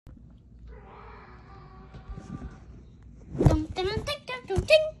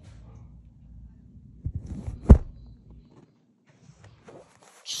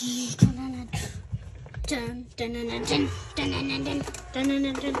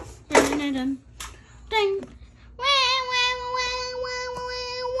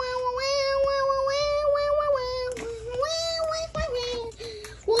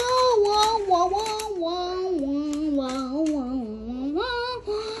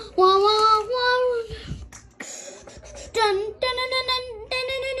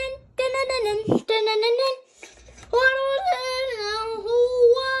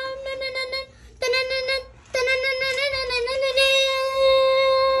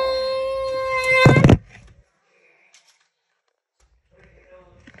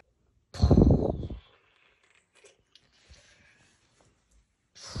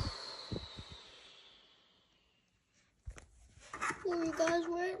Well, you guys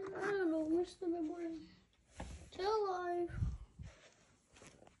were, I don't know, most of them were still alive.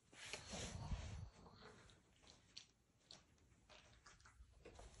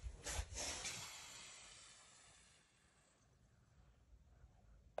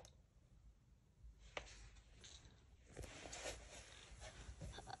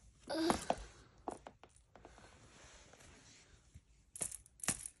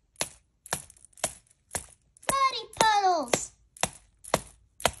 Muddy puddles!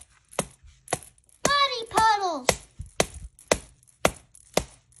 Muddy puddles!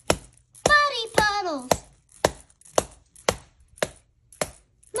 Muddy puddles!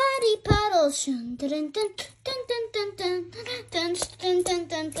 Muddy puddles! Dun dun dun dun dun dun dun dun dun dun dun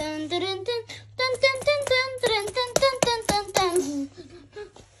dun dun dun dun.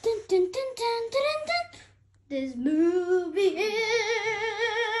 This movie is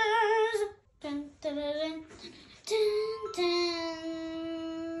dun dun dun dun dun.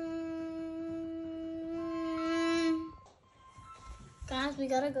 Guys, we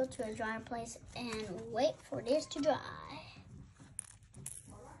gotta go to a dry place and wait for this to dry.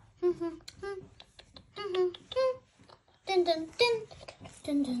 Dun dun dun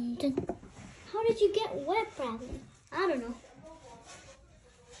dun dun dun. How did you get wet, Bradley? I don't know.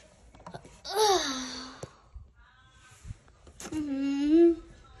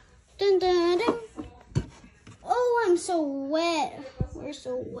 Dun, dun, dun. Oh, I'm so wet. We're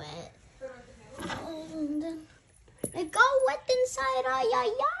so wet. It got wet inside. Ay, ay,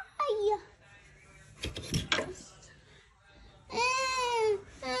 ay.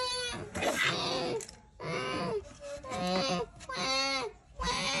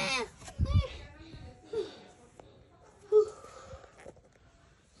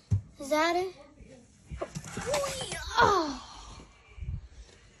 Is that it? Oh,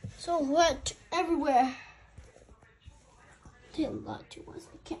 so wet everywhere. They lied to us.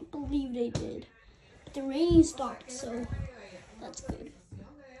 I can't believe they did. But the rain stopped, so that's good.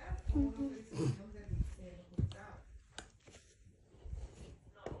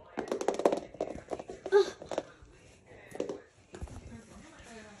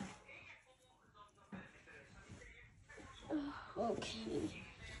 Okay.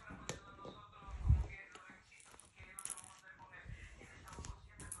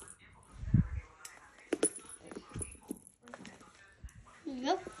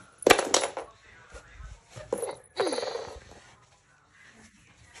 Yep.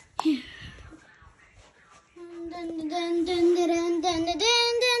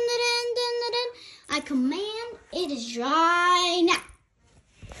 I command it is dry now.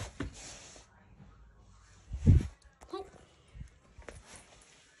 What?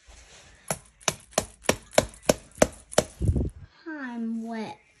 I'm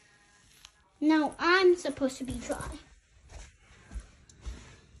wet. No, I'm supposed to be dry.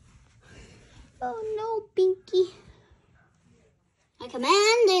 Oh no, Pinky. I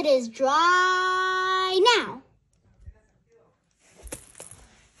command it is dry now.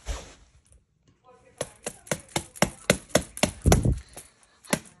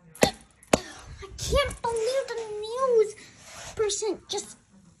 I can't believe the news person just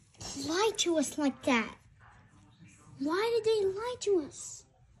lied to us like that. Why did they lie to us?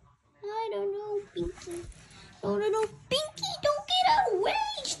 I don't know, Pinky. No, Pinky, don't get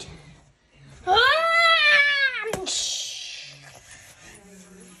outraged.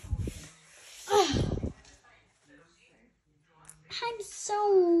 I'm so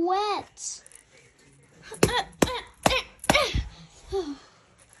wet.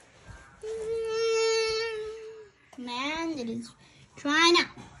 Man, it is dry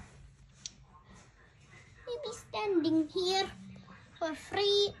now. We'll be standing here for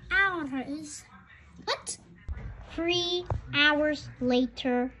 3 hours. What? 3 hours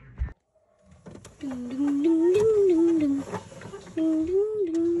later. Dun, dun, dun, dun, dun, dun. Now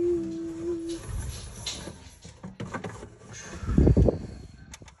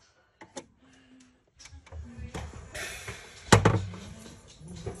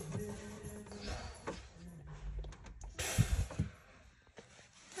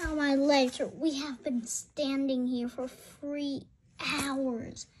my legs are. We have been standing here for 3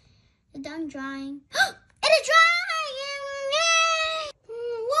 hours. It's done drying. It is drying! Yay!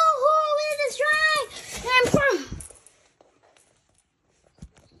 Woohoo! It is dry!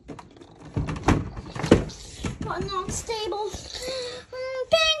 But not stable.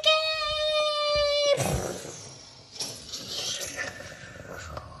 Pinky!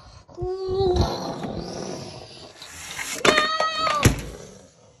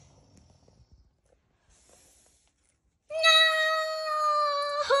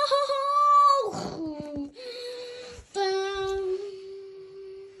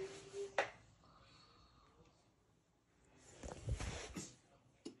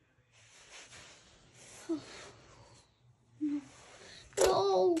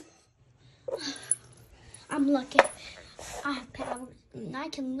 No. I'm lucky. I have power and I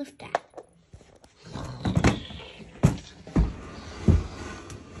can lift that.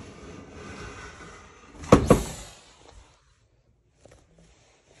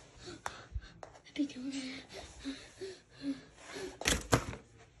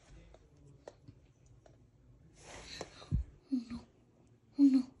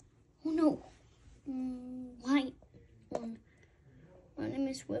 Oh no. White one. My name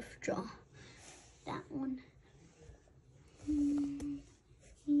is Withdraw. That one.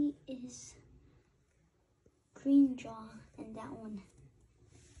 He is green jaw, and that one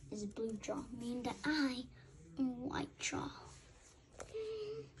is blue jaw. Meaning that I am white jaw.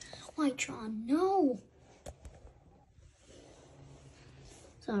 White jaw, no.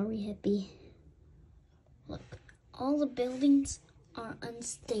 Sorry, hippie. Look, all the buildings are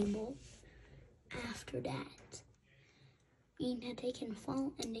unstable after that. Meaning that they can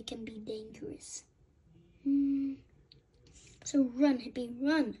fall and they can be dangerous. So run, hippie,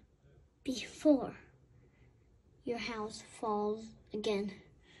 run before your house falls again.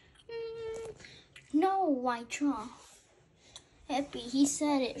 No, white jaw. Hippie, he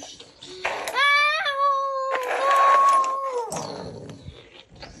said it. Ow!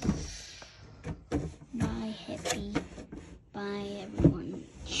 Bye, hippie. Bye, everyone.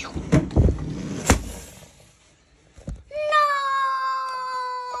 No!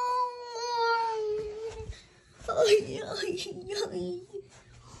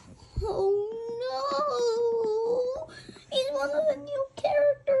 Oh no! He's one of the new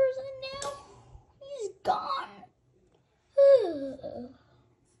characters and now he's gone.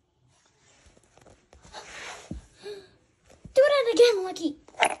 Do that again, Lucky.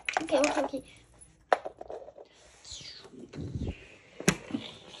 Okay.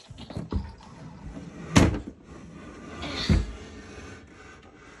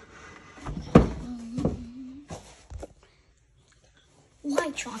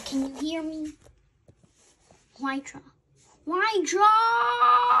 White Jaw, can you hear me? White Jaw. White Jaw!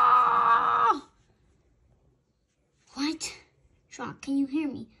 White Jaw, can you hear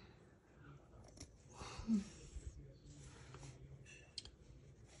me?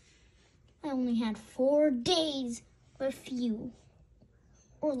 I only had 4 days with you.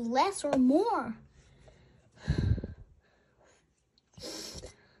 Or less or more.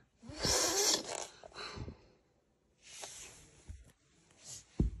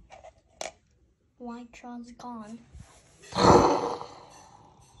 White Jaw's gone. No!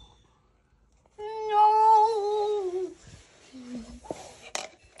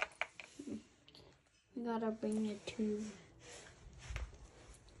 I gotta bring the tube.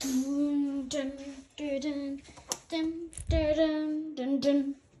 Dun, dun, dun, dun, dun, dun, dun,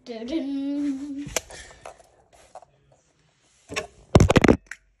 dun, dun.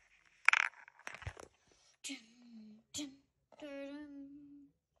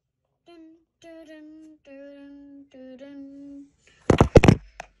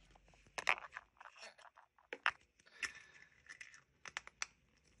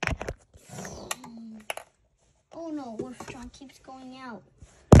 Oh no, Withdraw keeps going out.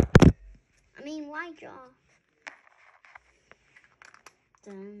 I mean, White Jaw.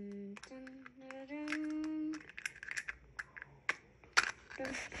 Dun, dun, dun,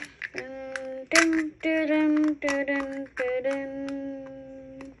 dun, dun, dun, dun,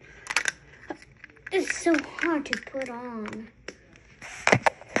 dun. It's so hard to put on.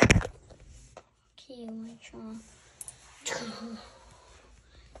 Okay, White Jaw.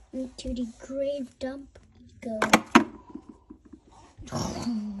 Into the grave dump we go.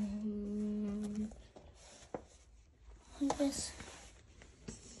 I guess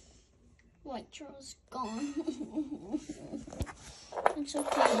Petro's gone. It's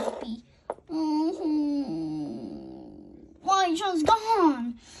okay, Hippie. Why, John's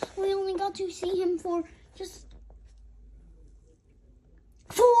gone? We only got to see him for just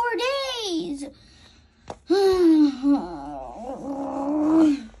 4 days.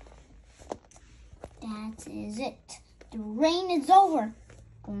 That is it. The rain is over.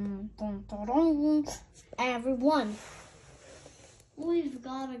 Everyone, we've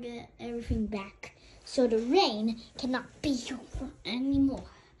got to get everything back so the rain cannot be over anymore.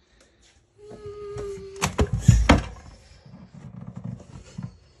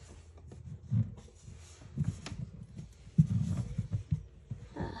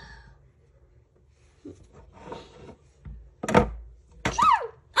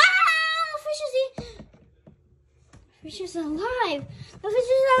 The fish is alive! The fish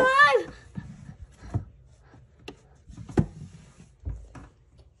is alive!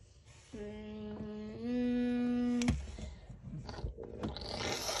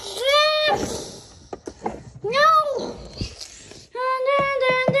 No!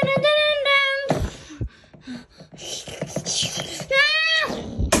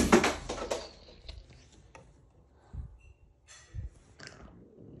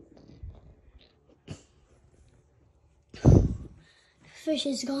 Fish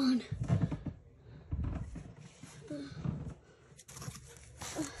is gone.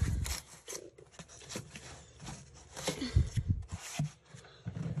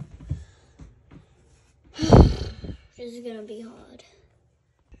 This is gonna be hard.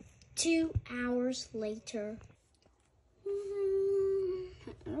 2 hours later.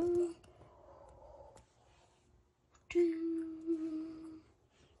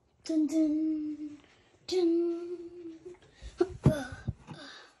 Dun, dun, dun.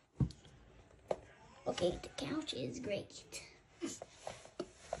 Okay, the couch is great.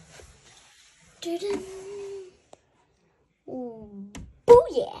 Dun-dun. Ooh,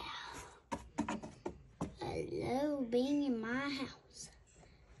 booyah! Hello, being in my house.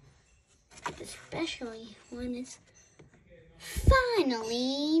 Especially when it's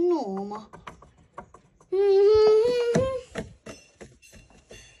finally normal.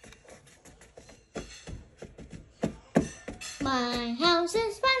 My house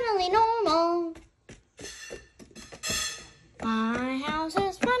is finally normal. My house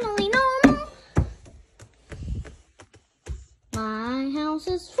is finally normal. My house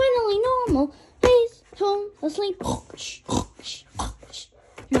is finally normal. Please fall asleep.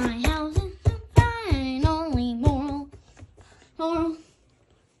 My house is finally moral.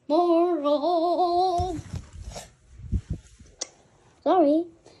 Sorry.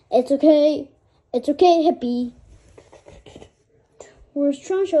 It's okay. It's okay, Hippie. Where's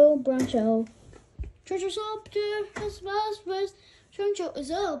Troncho? Broncho? Troncho's up there. That's first. Troncho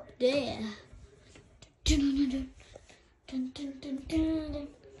is up there.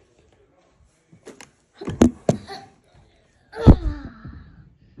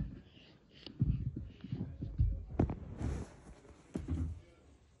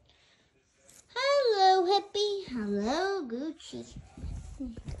 Hello, Hippie. Hello, Gucci.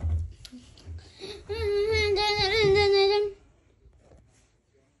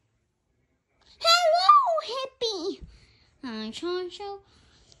 Hello, Hippie. I'm Troncho,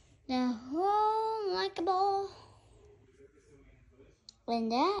 the whole like a ball.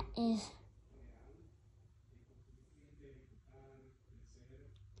 And that is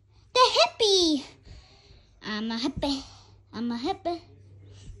the Hippie. I'm a hippie. I'm a hippie.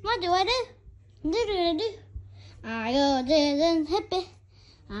 What do I do? I go to the hippie.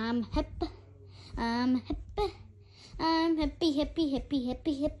 I'm hippie. I'm hippie. I'm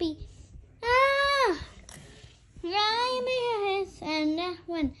hippie. Ah! Right, and that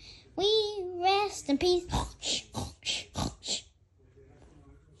when we rest in peace.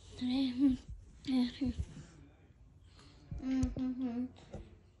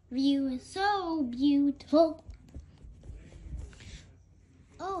 View is so beautiful.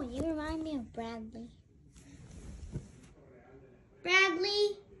 Oh, you remind me of Bradley.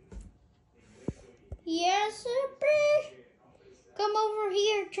 Bradley? Yes, sir. Come over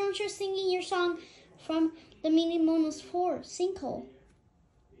here. Troncho's singing your song from the M.O.N.O.S 4 sinkhole.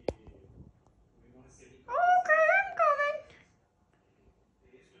 Okay, I'm coming.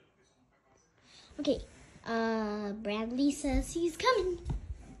 Okay, Bradley says he's coming.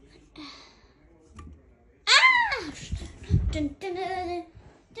 Ah! Dun, dun, dun, dun,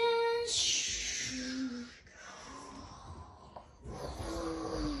 dun,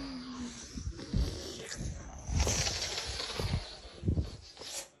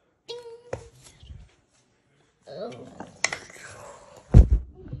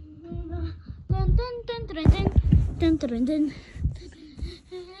 Dun, dun, dun. Dun,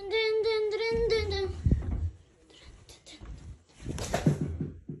 dun, dun, dun, dun.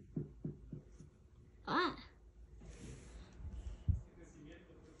 Ah.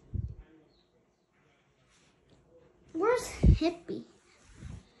 Where's Hippie?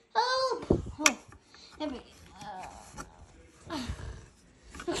 Oh, Hippie.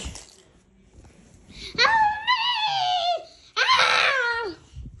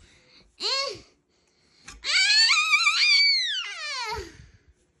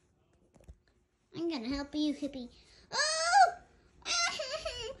 I'm gonna help you, Hippie. Oh!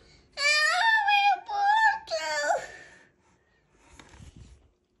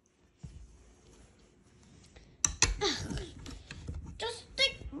 Just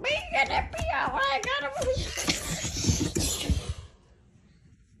stick me and Hippie out. I gotta.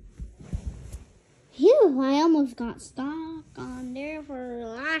 Phew, I almost got stuck on there for a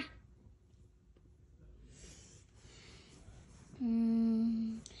lot.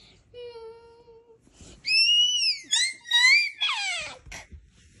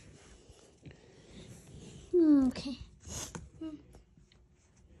 Okay.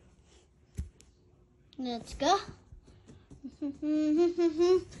 Let's go.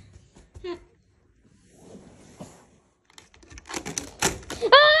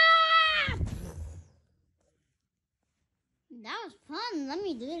 Ah! That was fun. Let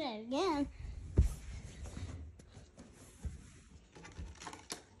me do that again.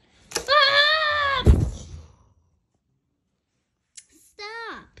 Ah!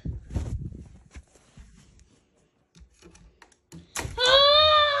 Stop.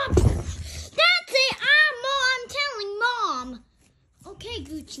 Ah! That's it. I'm telling Mom. Okay,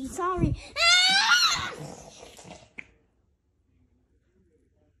 Gucci. Sorry. Ah!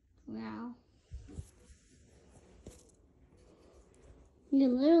 Wow. You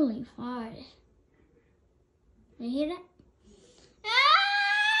literally farted. You hear that? Ah!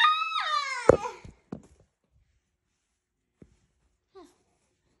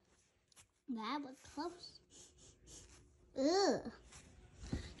 That was close. Ugh.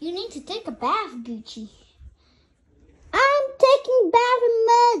 You need to take a bath, Gucci. I'm taking bath in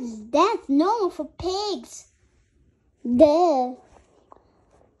muds. That's normal for pigs. Duh.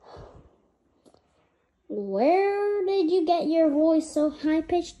 Where did you get your voice so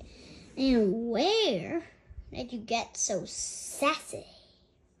high-pitched? And where did you get so sassy?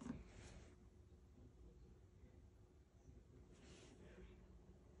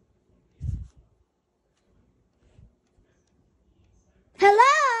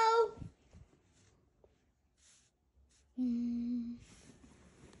 Hello?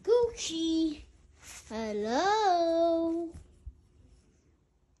 Gucci. Hello?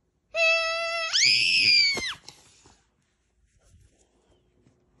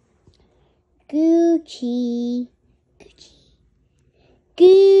 Gucci. Gucci.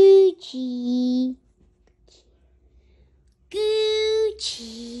 Gucci.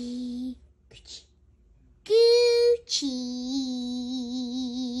 Gucci. Gucci. Gucci.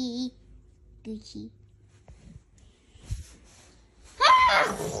 Gucci. Ah!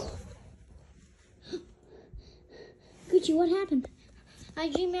 Gucci, what happened? I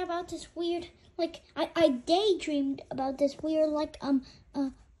dreamed about this weird, like, I daydreamed about this weird, like,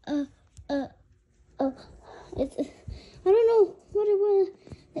 it's, I don't know what it was.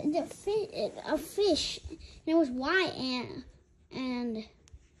 A fish. And it was white and it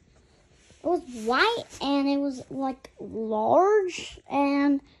was white and it was like large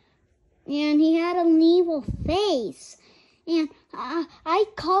and he had an evil face. And I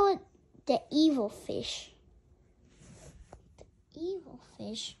call it the evil fish. The evil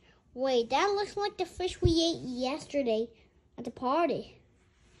fish. Wait, that looks like the fish we ate yesterday at the party.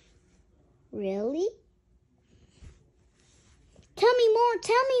 Really? Tell me more.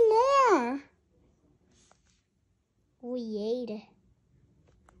 Tell me more. We ate it.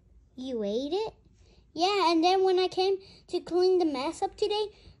 You ate it? Yeah, and then when I came to clean the mess up today,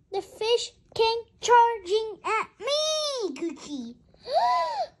 the fish came charging at me, Gucci.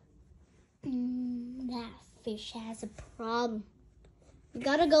 That fish has a problem. We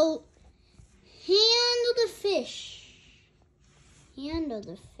gotta go handle the fish. Handle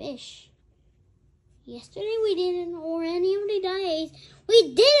the fish. Yesterday we didn't, or any of the days,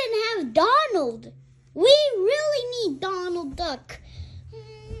 we didn't have Donald. We really need Donald Duck.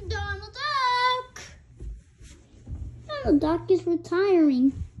 Donald Duck. Donald Duck is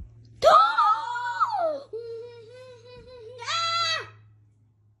retiring. Ah!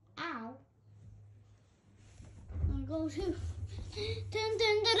 Ow. I'm going to dun,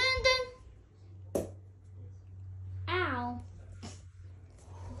 dun, dun, dun, dun. Ow.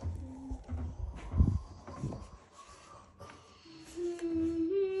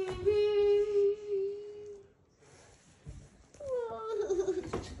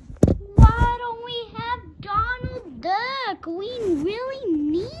 like we really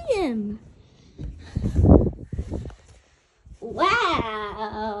need him.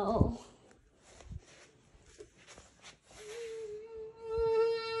 Wow.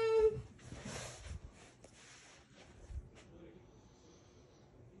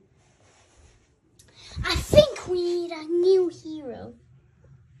 I think we need a new hero.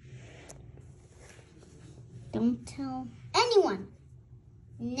 Don't tell anyone.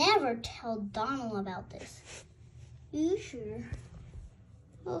 Never tell Donald about this. You sure?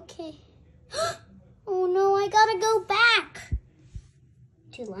 Okay. Oh no, I gotta go back.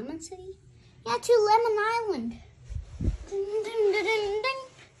 To Lemon City? Yeah, to Lemon Island. Ding, ding, ding, ding, ding.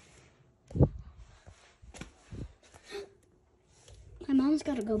 My mom's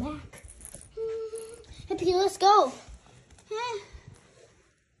gotta go back. Hippie, let's go.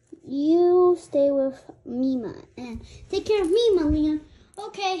 You stay with Mima and take care of Mima, Leon.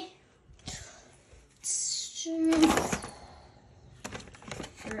 Okay.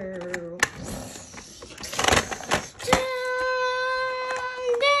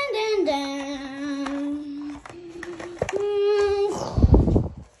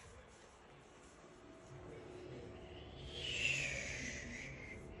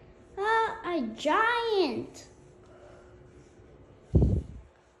 A giant.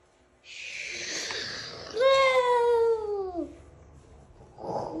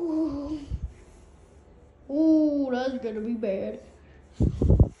 Oh, that's gonna be bad.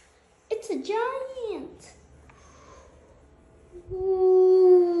 It's a giant. Ooh.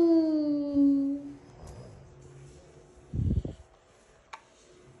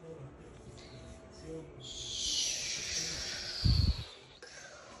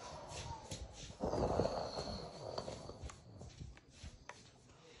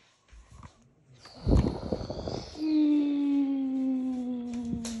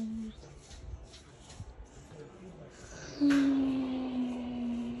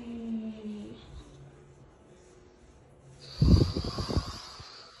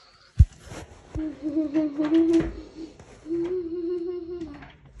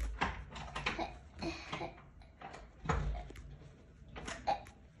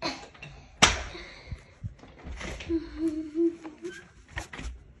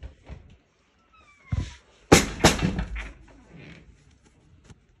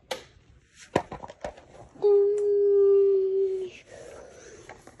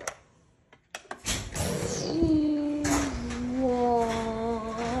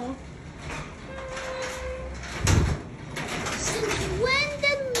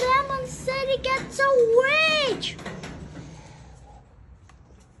 So rich!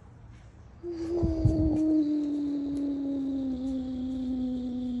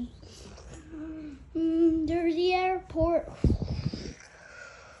 There's the airport.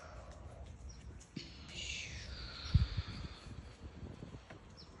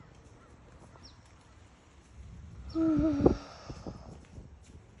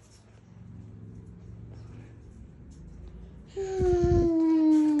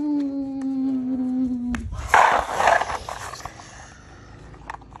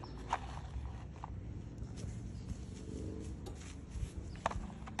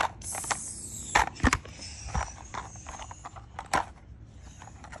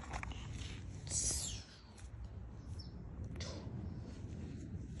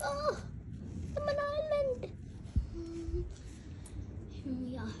 Oh, I'm an island. Here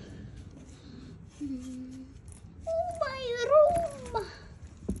we are. Oh, my room.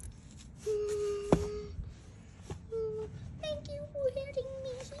 Thank you for having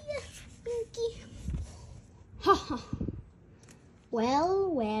me here, Pinky. Haha. Well.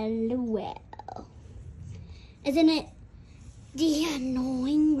 Isn't it the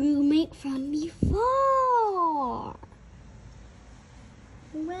annoying roommate from before?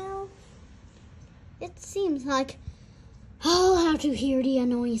 Well, it seems like I'll have to hear the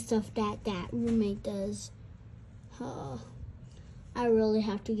annoying stuff that roommate does. I really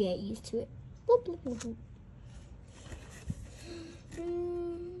have to get used to it. Boop, boop, boop, boop.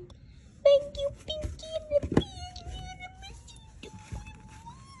 Thank you, Pinky and the Bean.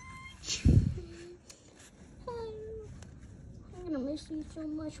 I'm gonna miss you too much. I'm gonna miss you so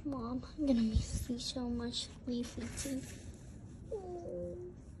much, Mom. I'm gonna miss you so much, Leafy too.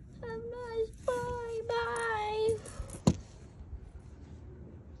 Have a nice bye.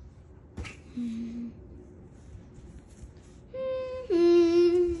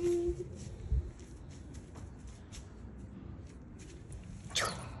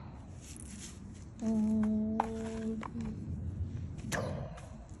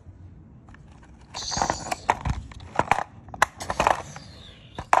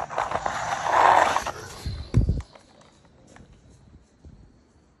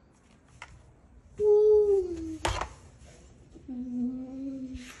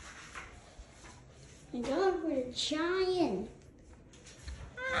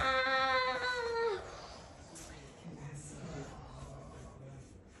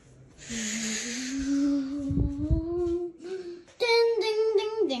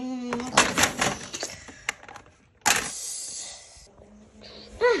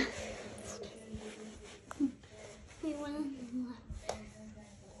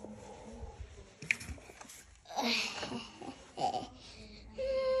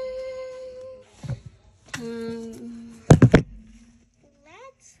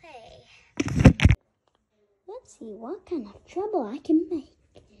 Let's see what kind of trouble I can make.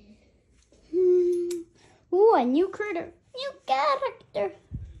 Ooh, a new critter. New character.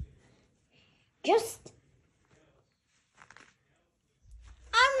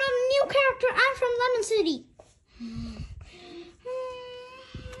 I'm not a new character. I'm from Lemon City.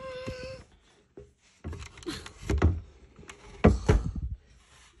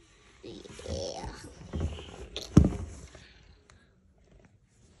 Yeah.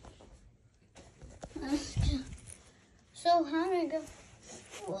 So how did I go?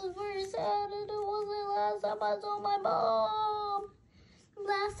 It was very sad, and it wasn't the last time I saw my mom.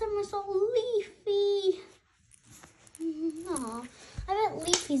 Last time I saw Leafy. Aw, I bet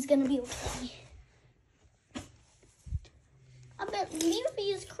Leafy's gonna be okay. I bet Leafy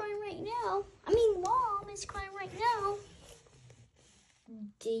is crying right now. I mean, Mom is crying right now.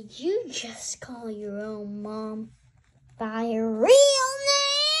 Did you just call your own mom by a real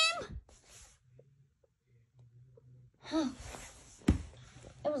name? Oh,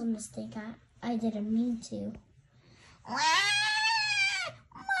 it was a mistake. I didn't mean to. Mommy!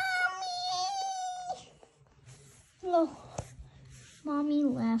 Oh, Mommy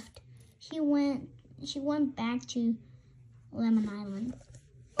left. She went back to Lemon Island.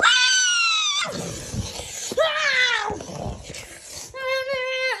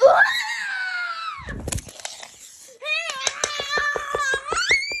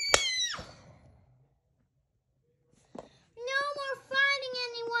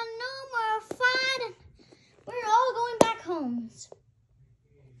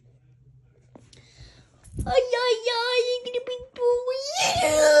 You're gonna be bullied.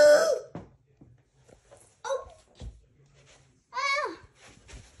 Oh. Ah.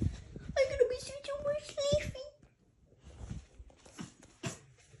 I'm gonna be such a worse Leafy.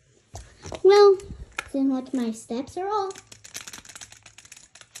 Well, then what my steps are all.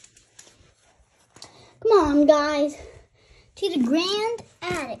 Come on, guys. To the grand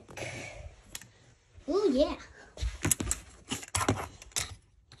attic. Oh, yeah.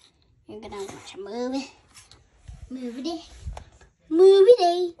 You're gonna watch a movie. Movie day. Movie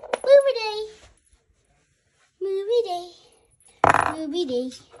day. Movie day. Movie day. Movie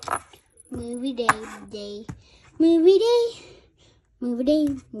day. Movie day. Day. Movie day. Movie day.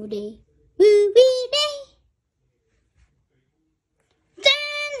 Movie day. Movie day.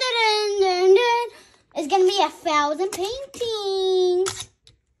 Dun, dun, dun, dun, dun. It's gonna be 1,000 paintings.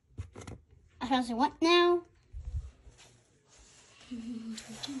 1,000 what now?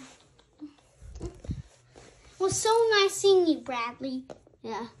 Well, so nice seeing you, Bradley.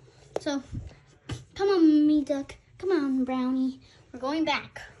 Yeah. So, come on, me duck. Come on, Brownie. We're going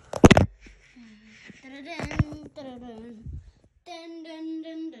back. I'm tired.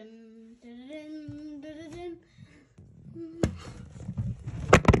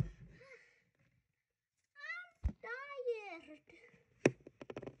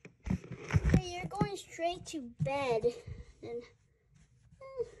 Hey, you're going straight to bed. And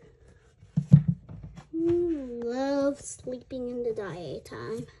love sleeping in the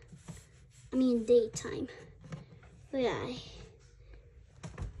daytime. Daytime. But yeah.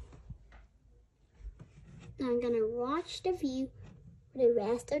 I'm gonna watch the view for the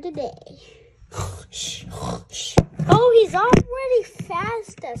rest of the day. Oh, he's already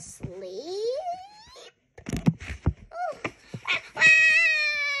fast asleep.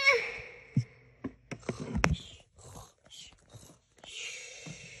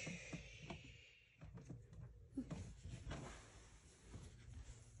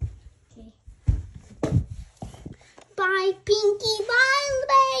 Bye, Pinky. Bye,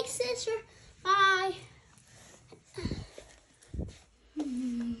 big sister. Bye.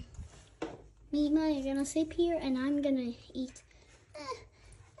 Mima, you're gonna sleep here, and I'm gonna eat.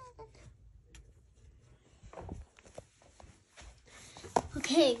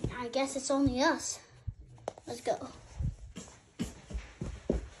 Okay, I guess it's only us. Let's go.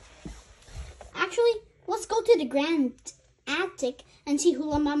 Actually, let's go to the grand attic and see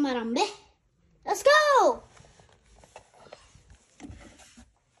Hula Mamarambe. Let's go!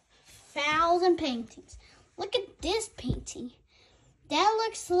 1,000 paintings. Look at this painting. That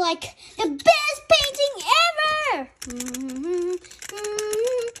looks like the best painting ever!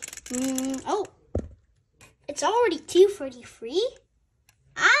 Oh, it's already 2:43?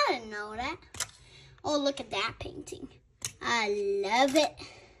 I didn't know that. Oh, look at that painting. I love it.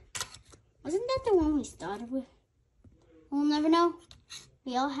 Wasn't that the one we started with? We'll never know.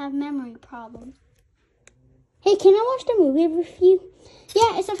 We all have memory problems. Hey, can I watch the movie with you?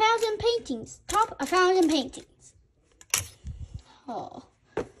 Yeah, it's 1,000 paintings. Top 1,000 paintings. Oh.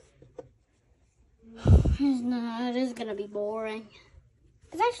 This is gonna be boring.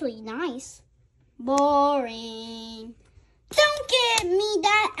 It's actually nice. Boring. Don't give me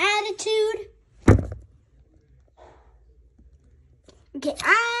that attitude. Okay,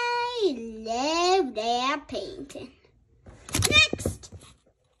 I love that painting. Next.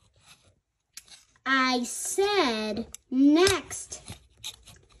 I said next.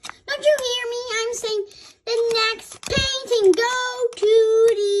 Don't you hear me? I'm saying the next painting. Go to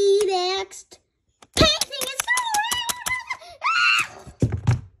the next painting. It's so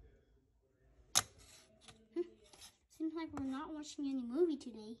Seems like we're not watching any movie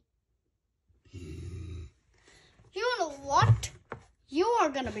today. You know what? You are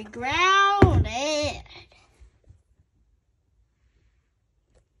gonna be grounded.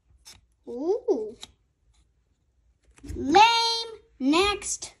 Ooh. Lame.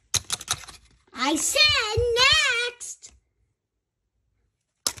 Next. I said next.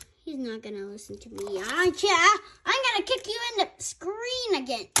 He's not gonna listen to me. I'm gonna kick you in the screen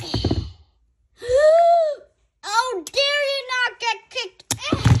again. Oh, dare you not get kicked.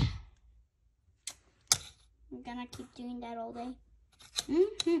 I'm gonna keep doing that all day.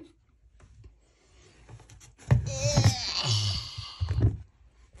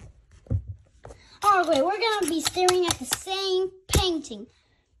 Okay, we're gonna be staring at the same painting.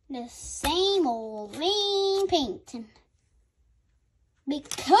 The same old lame painting.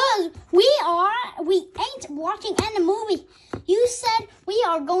 Because we ain't watching any movie. You said we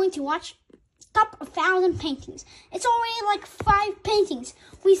are going to watch top 1,000 paintings. It's already like 5 paintings.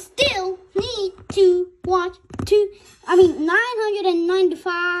 We still need to watch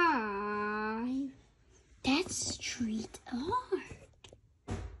 995. That's street art.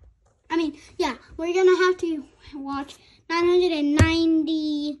 Yeah, we're gonna have to watch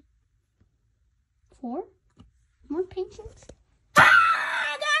 994 more paintings.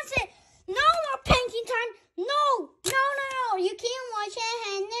 That's it. No more painting time. No. You can't watch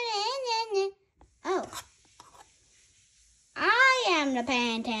it. Oh. I am the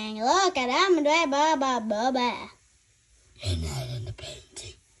painting. Look at I'm the blah. You're not in the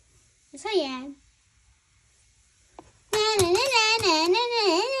painting. Yes, I am.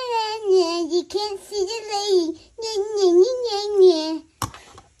 You can't see the lady.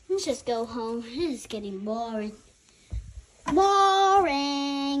 Let's just go home. This is getting boring.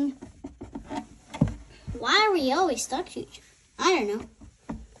 Boring. Why are we always stuck to each other? I don't know.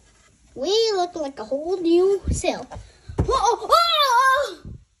 We look like a whole new self. Whoa! Oh!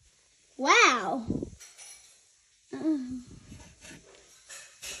 Wow.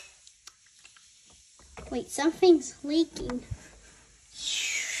 Wait, something's leaking.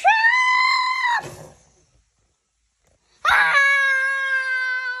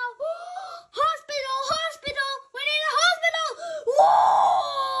 Hospital! We need a hospital!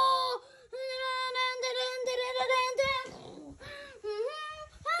 Whoa!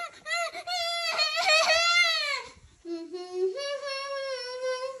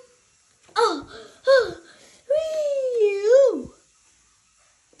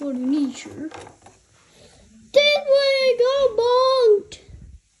 What a nature. This way go bonked.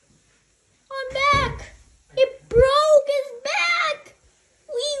 I'm back. It broke his back.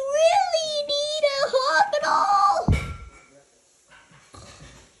 We really need a hospital.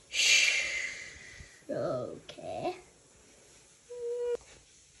 Shh. Okay.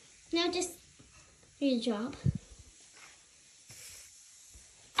 Now just do your job.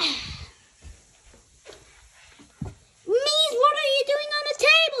 Mees, what are you doing on the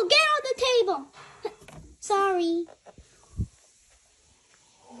table? Get on the table. Sorry.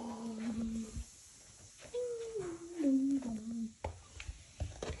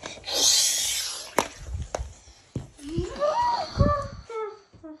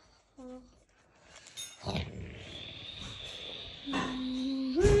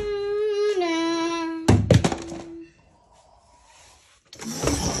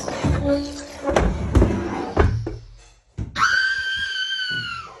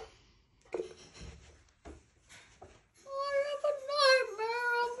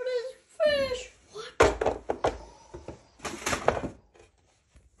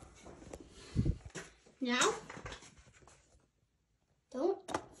 Now, don't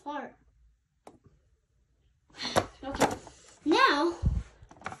fart. Okay, now,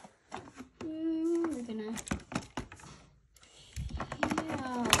 we're gonna,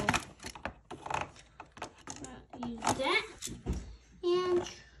 use that, and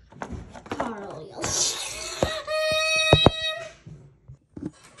car oil.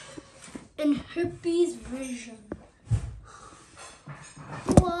 And herpes vision.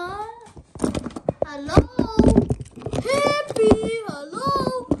 What? Hello? Happy,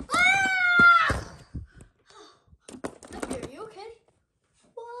 hello? Ah! Are you okay?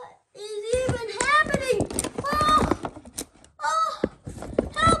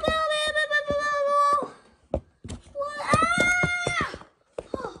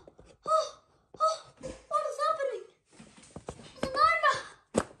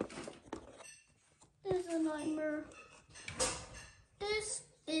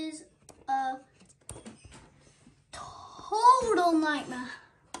 nightmare.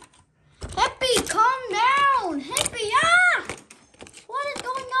 Hippie, calm down! Hippie, ah! What is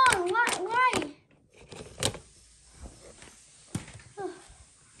going on? Why?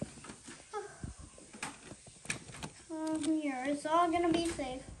 Here, it's all gonna be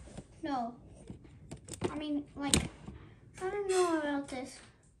safe. No. I mean, like, I don't know about this.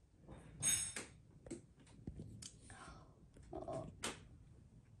 Oh.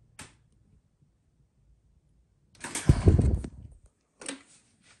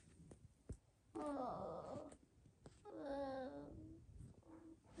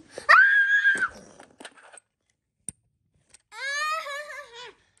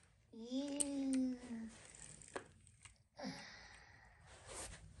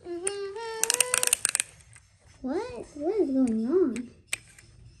 What is going on?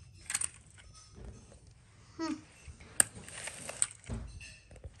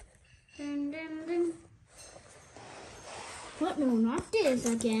 Dun, dun, dun. What? No, not this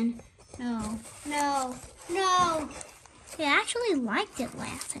again. No. They actually liked it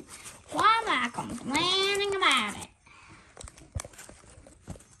last time. Why am I complaining about it?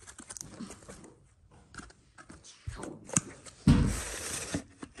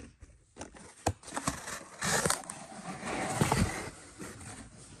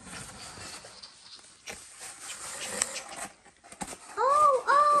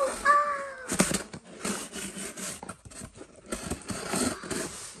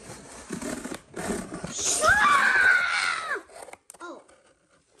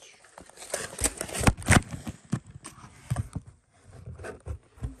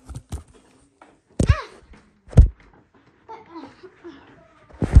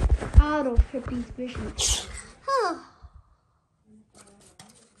 Auto hippie's vision. Oh.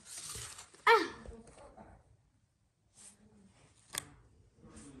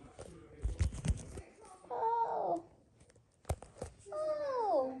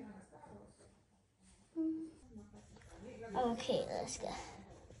 Okay, let's go.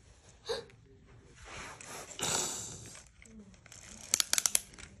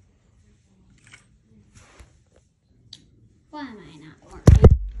 Why am I not working?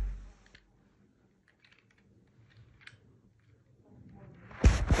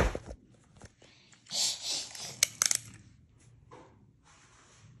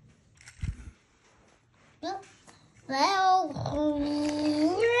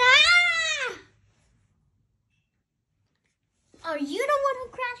 Are you the one who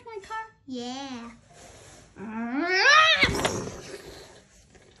crashed my car? Yeah.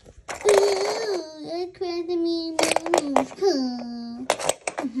 I crashed me in the car.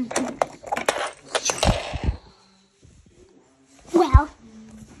 Well.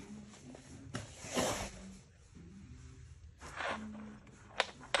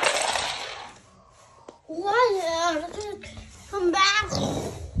 What? Come back.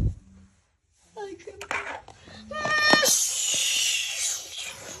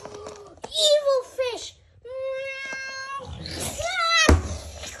 Evil fish.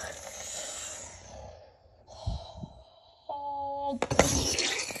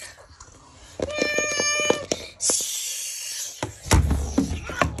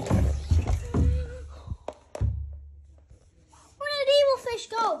 Where did evil fish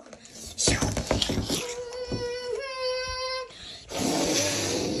go?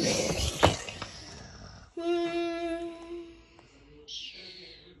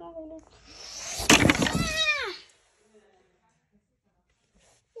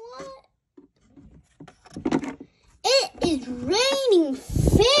 It is raining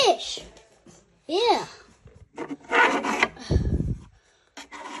fish. Yeah.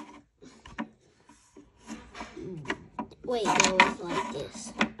 Wait, no, it's like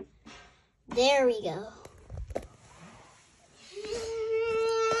this. There we go.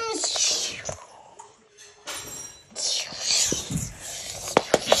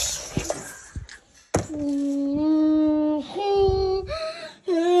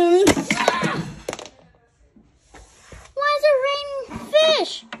 Why is it raining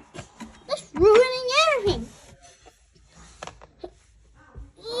fish? That's ruining everything.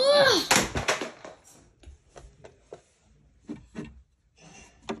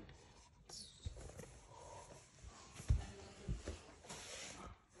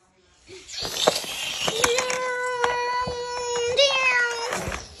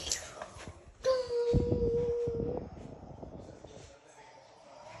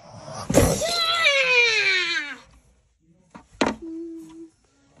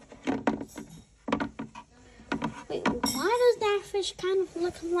 Wait, why does that fish kind of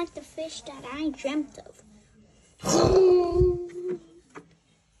look like the fish that I dreamt of?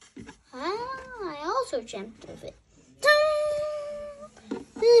 I also dreamt of it.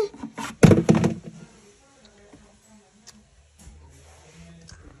 What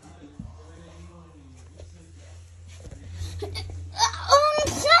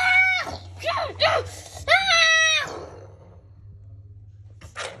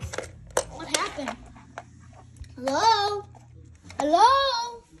happened? Hello?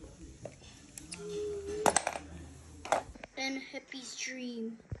 Hello? Then Hippie's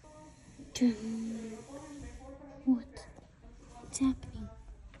dream. What? What's happening?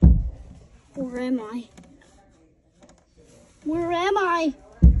 Where am I? Where am I?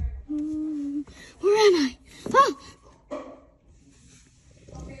 Where am I? Ah!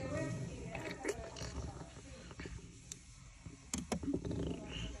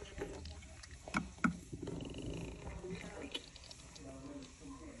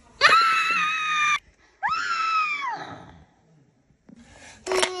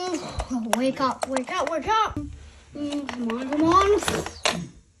 Wake up, wake up, wake up. Come on, come on.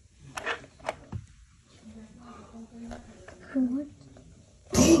 What?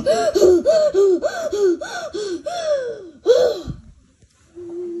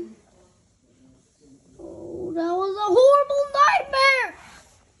 Oh, that was a horrible nightmare.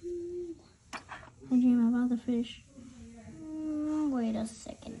 I dream about the fish. Wait a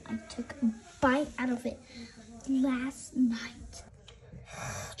second. I took a bite out of it last night.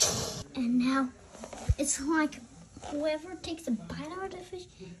 And now it's like whoever takes a bite out of the fish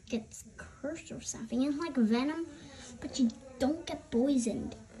gets cursed or something. It's like venom, but you don't get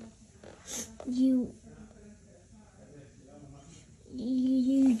poisoned. You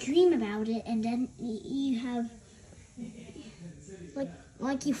dream about it, and then you have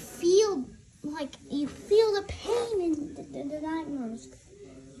like you feel the pain in the nightmares.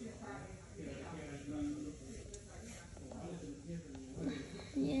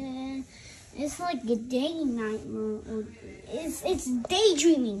 Yeah, it's like a day nightmare. Or it's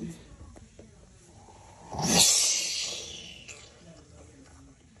daydreaming.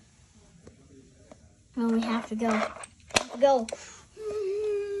 Oh, we have to go. Go.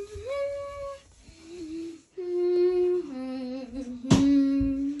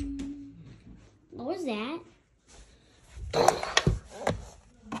 What was that?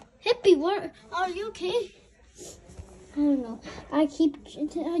 Hippie, what? Are you okay? I don't know. I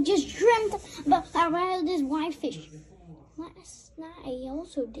just dreamt about this whitefish. Last night I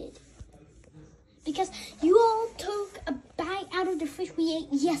also did. Because you all took a bite out of the fish we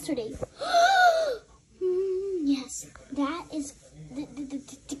ate yesterday. Yes, that is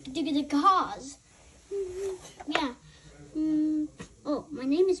the cause. Yeah. Oh, my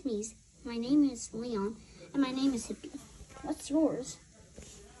name is Mies. My name is Leon. And my name is Hippie. What's yours?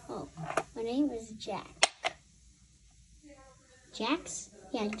 Oh, my name is Jack. Jax?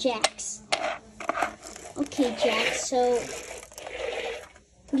 Yeah, Jax. Okay, Jax, so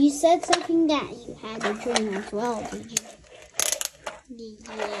you said something that you had a dream as well, did you?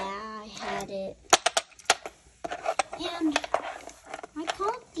 Yeah, I had it. And I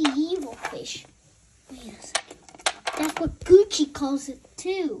call it the evil fish. Wait a second. That's what Gucci calls it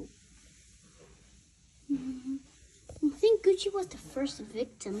too. I think Gucci was the first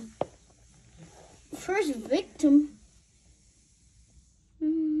victim. First victim?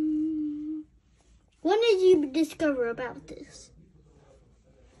 When did you discover about this?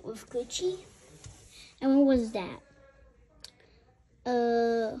 With Gucci? And when was that?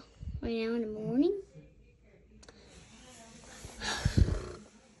 Right now in the morning?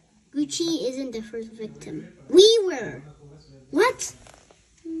 Gucci isn't the first victim. We were! What?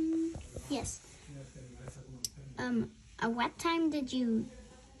 Yes. At what time did you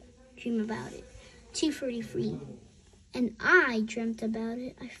dream about it? 2:33. And I dreamt about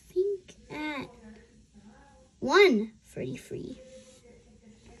it, I think, at 1:33.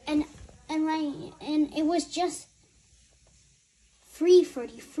 And it was just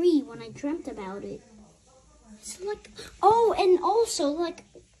 3:33 when I dreamt about it. It's like, oh, and also like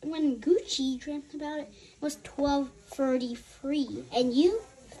when Gucci dreamt about it, it was 12:33, and you,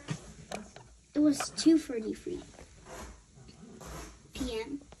 it was 2:33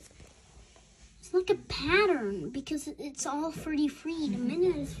 p.m. It's like a pattern because it's all 33. The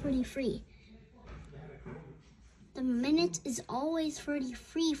minute is 33. The minute is always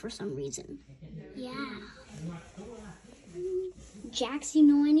 33 for some reason. Yeah. Jax, you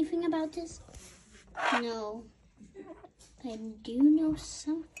know anything about this? No. I do know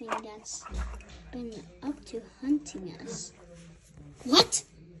something that's been up to hunting us. What?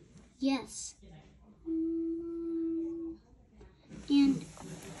 Yes. And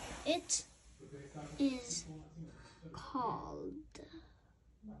it is called...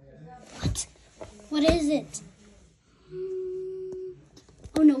 What? What is it?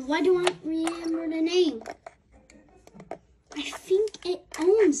 Why do I remember the name? I think it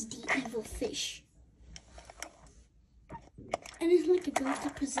owns the evil fish. And it's like a ghost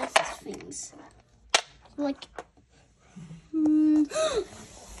that possesses things. Like...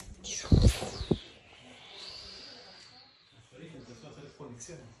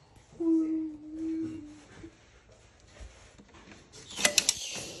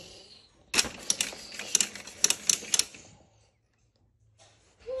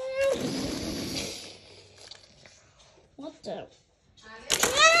 What the?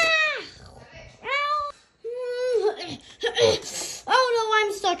 Oh no,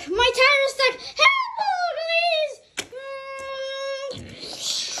 I'm stuck. My tire is stuck. Help, please!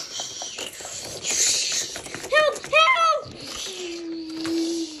 Help! Help!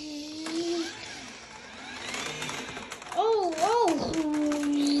 Oh, oh.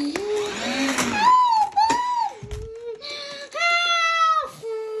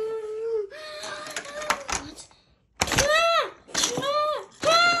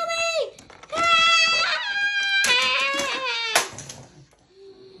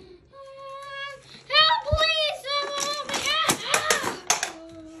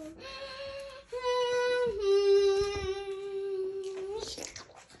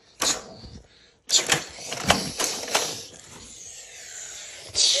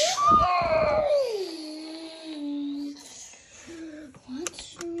 What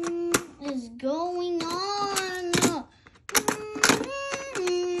is going on?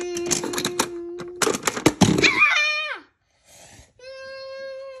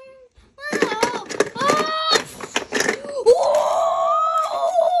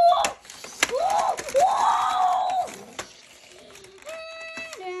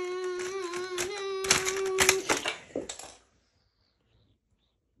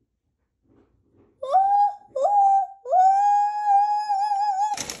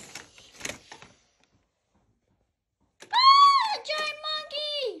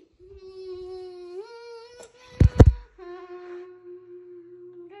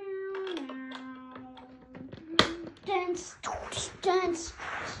 Dance, dance, dance,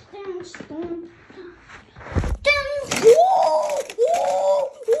 dance, dance.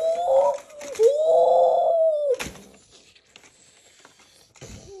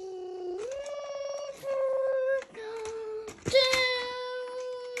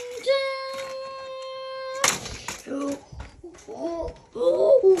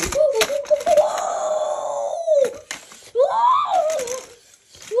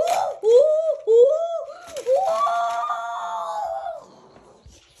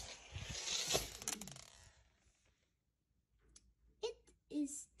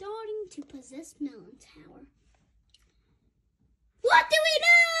 Is starting to possess Melon Tower. What do we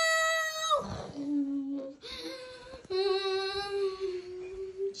do?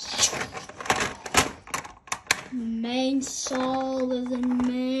 Main soul is in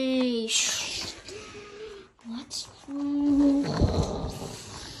May. What's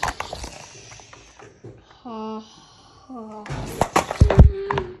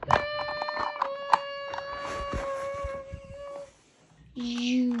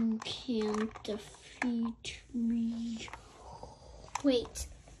You can't defeat me. Wait,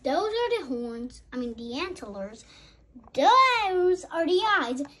 those are the horns. I mean the antlers. Those are the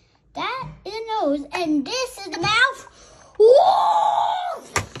eyes. That is the nose. And this is the mouth. Whoa!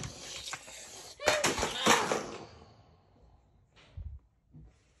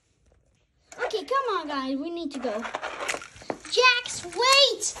 Okay, come on guys. We need to go. Jax,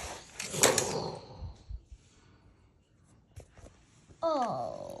 wait!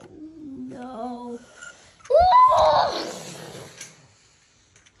 Oh, no.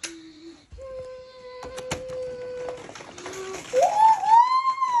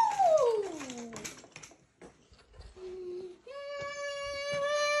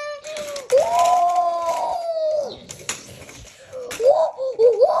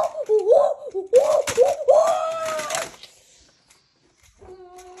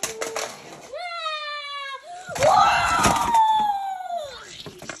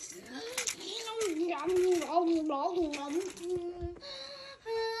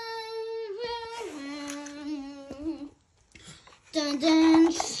 Dun,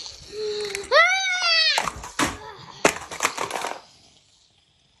 dun.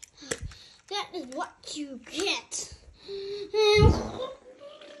 That is what you get.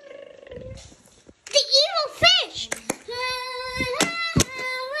 The evil fish.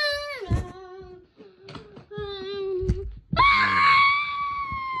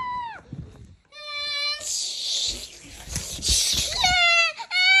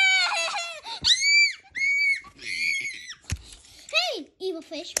 Evil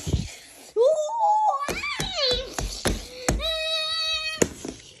fish.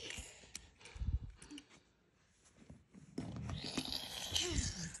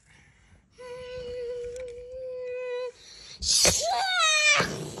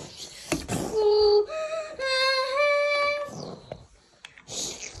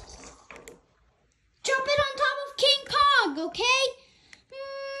 okay?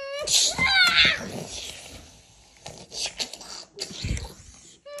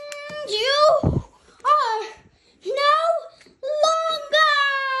 You are no longer.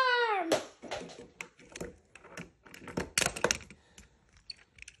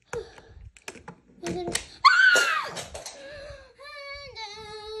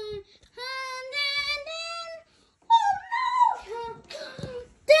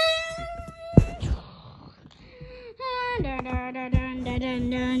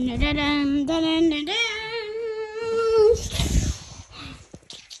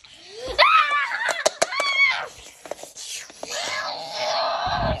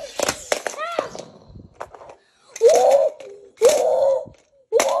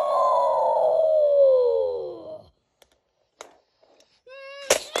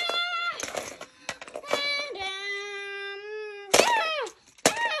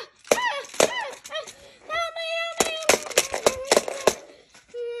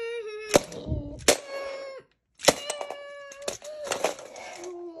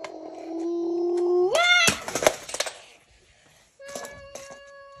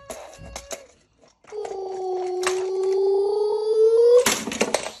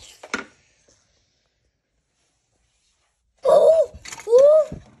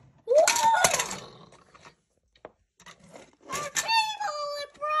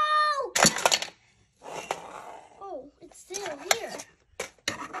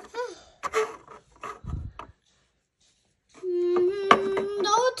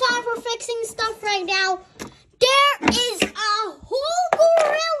 Fixing stuff right now. There is a whole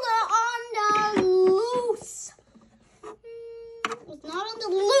gorilla on the loose. It's not on the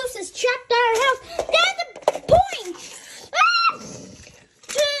loose, it's trapped at our house. That's the point.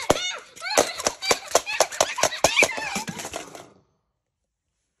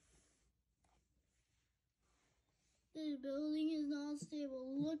 This building is not stable.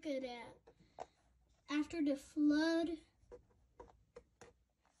 Look at that. After the flood.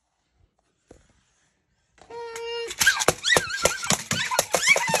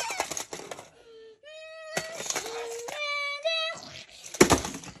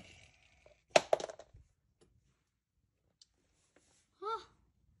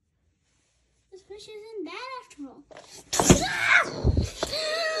 This fish isn't bad after all.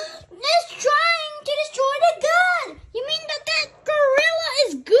 It's trying to destroy the gun. You mean that gorilla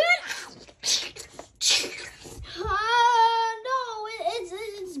is good? No,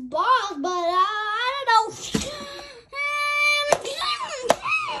 it's boss, but I don't know.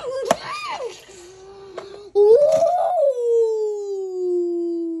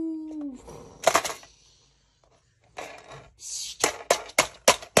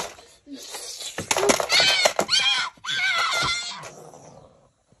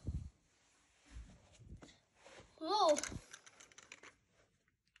 Oh,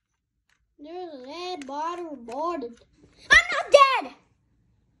 there's a red bottle boarded. I'm not dead!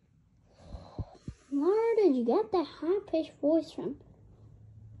 Where did you get that high-pitched voice from?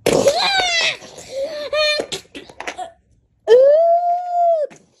 Oh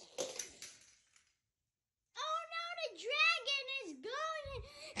no, the dragon is going!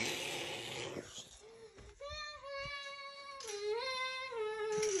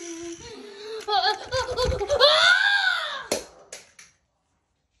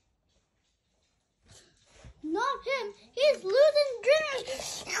 Not him. He's losing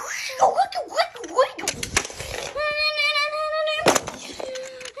dreams.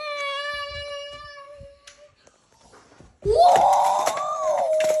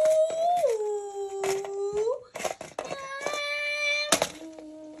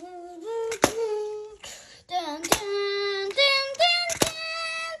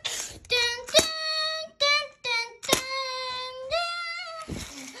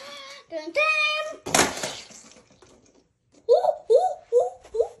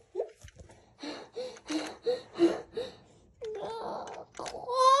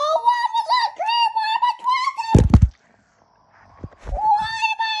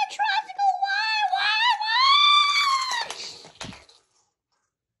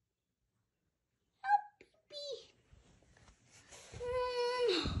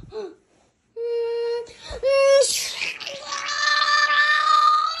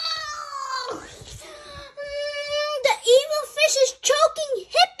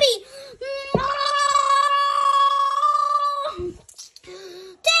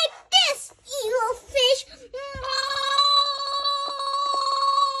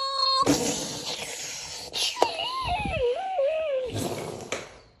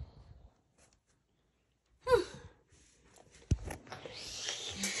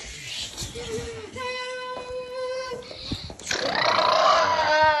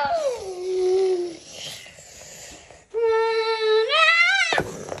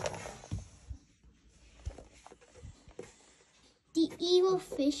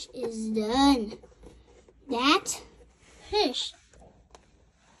 fish is done. That fish,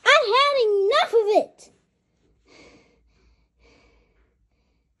 I had enough of it.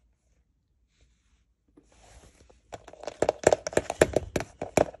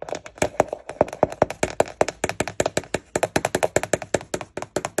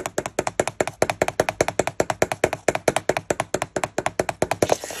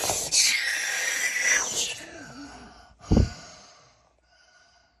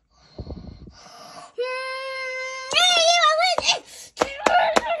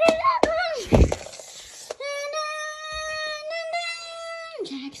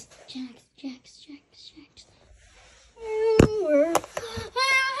 Jacks.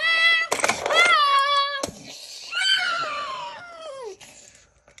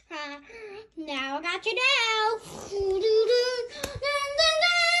 Now I got you now.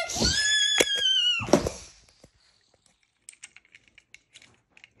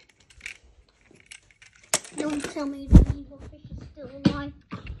 Don't tell me the evil fish is still alive.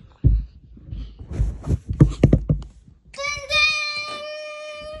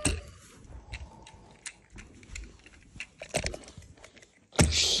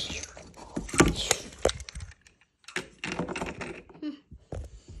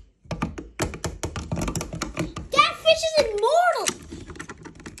 That fish is immortal.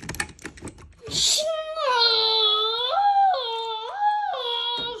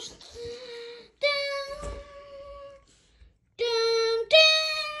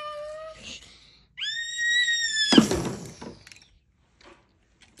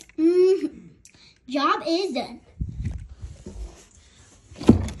 Job is done.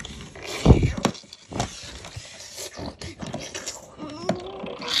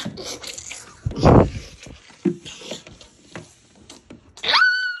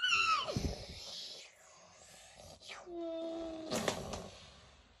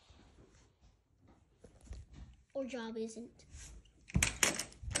 Or job isn't.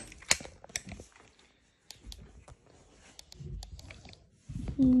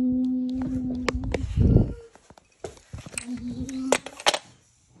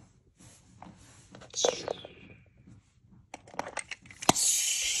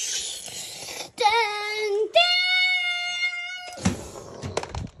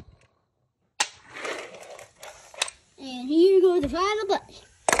 And here goes the final button.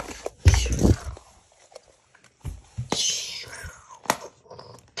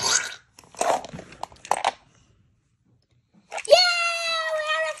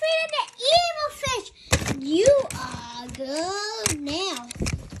 You are good now.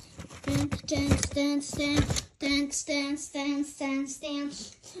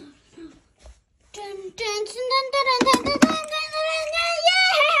 Dance.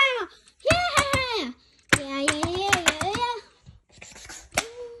 Yeah.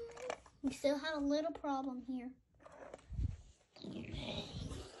 We still have a little problem here.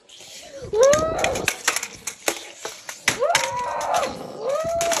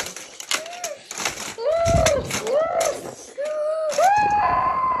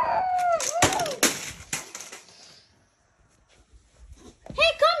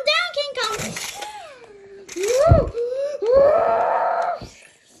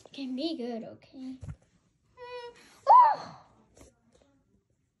 Can be good, okay?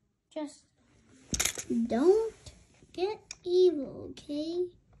 Just don't get evil, okay?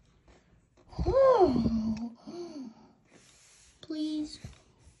 Please.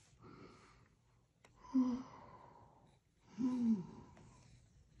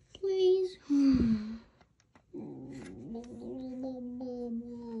 Please.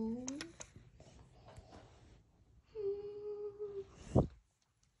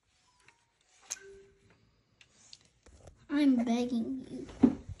 I'm begging you.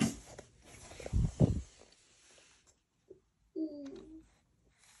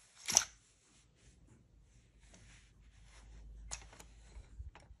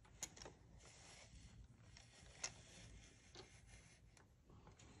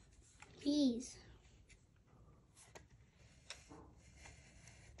 Please.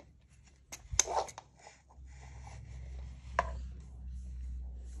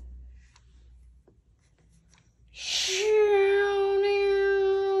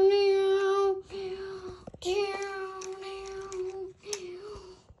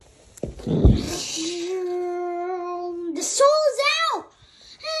 The soul's out.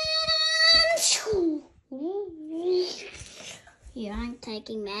 Yeah, I'm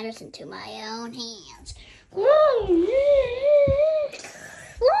taking matters into my own hands.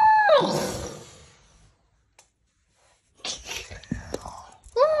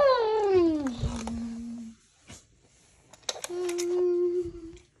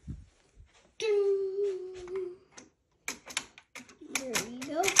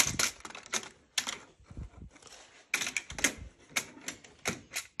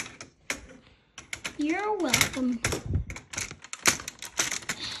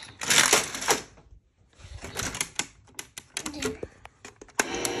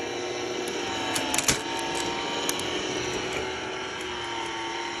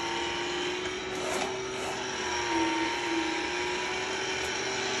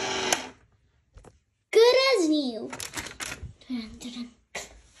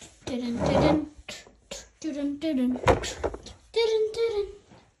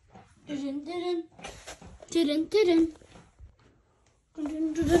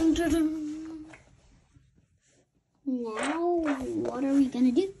 Now, what are we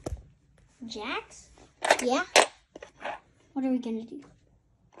gonna do? Jax? Yeah? What are we gonna do?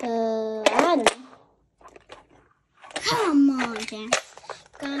 I don't know. Come on, Jax.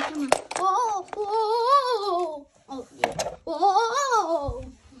 Come on. Whoa, whoa. Oh, yeah. Whoa.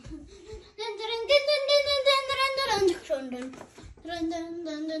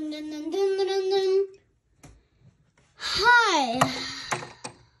 Hi.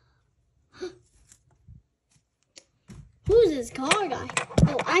 Who's this car guy?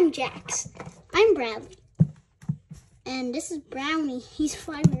 Oh, I'm Jax. I'm Bradley. And this is Brownie. He's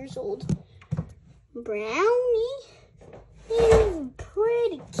 5 years old. Brownie is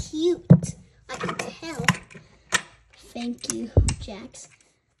pretty cute. I can tell. Thank you, Jax.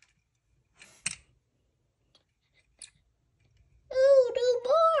 Ooh, new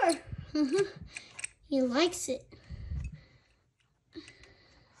bar. He likes it.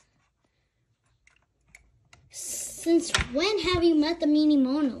 Since when have you met the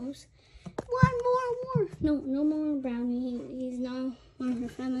M.O.N.O.S? One more. No more Brownie. He's not one of her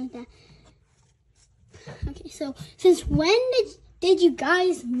family like that. Okay, so since when did you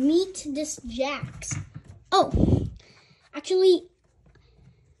guys meet this Jax? Oh, actually,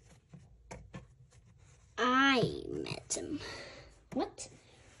 I met him. What?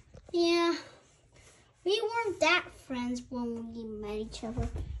 Yeah, we weren't that friends when we met each other.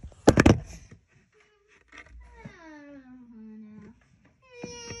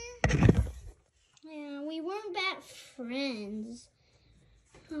 Yeah, we weren't that friends.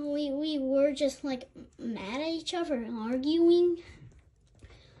 We were just like mad at each other and arguing.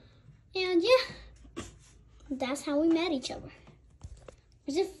 And yeah, that's how we met each other.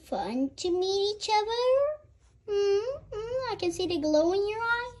 Was it fun to meet each other? I can see the glow in your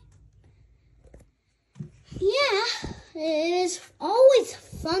eye. Yeah, it is always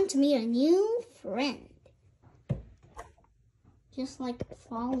fun to meet a new friend. Just like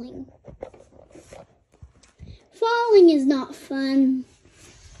falling. Falling is not fun.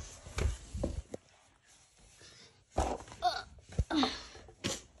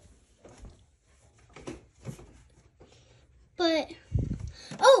 But,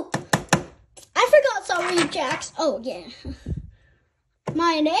 oh, I forgot, sorry, Jax. Oh, yeah.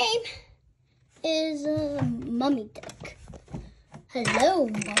 My name is Mummy Duck. Hello,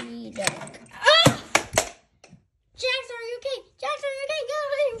 Mummy Duck. Ah! Jax, are you okay? Jax, are you okay? Go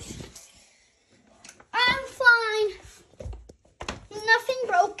ahead. I'm fine. Nothing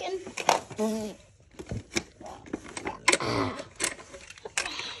broken.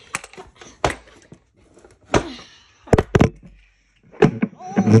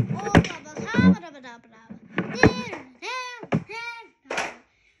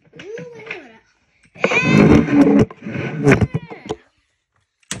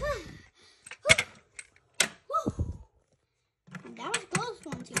 That was close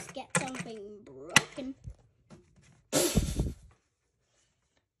once you get something broken.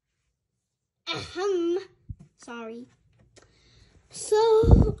 Sorry. So,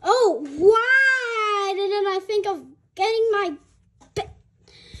 oh, why didn't I think of getting my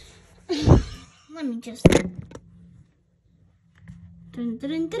let me just dun dun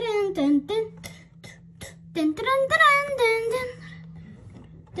dun dun dun dun dun dun dun dun dun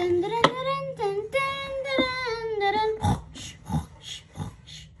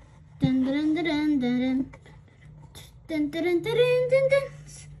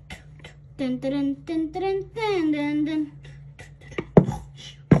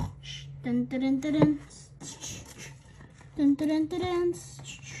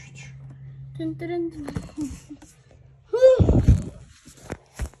dun dun dun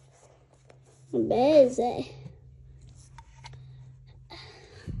busy.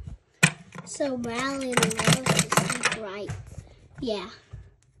 So Bradley loves to sleep, right? Yeah.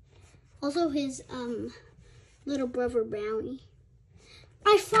 Also his little brother Brownie.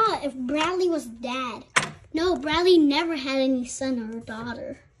 I thought if Bradley was dad. No, Bradley never had any son or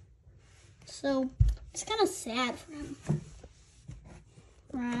daughter. So it's kind of sad for him.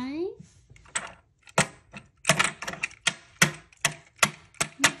 Right?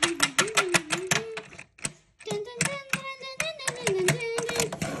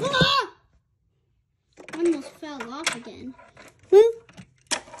 Almost fell off again.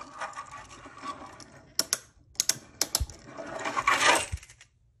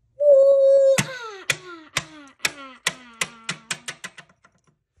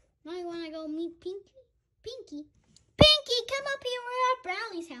 Now you want to go meet Pinky? Pinky, come up here. We're at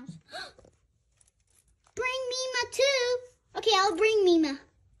Bradley's house. Bring Mima too. Okay, I'll bring Mima.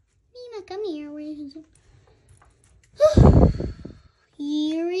 Mima, come here. Where is it?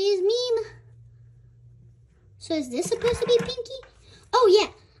 Here So is this supposed to be Pinky? Oh yeah,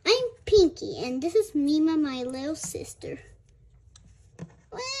 I'm Pinky, and this is Mima, my little sister.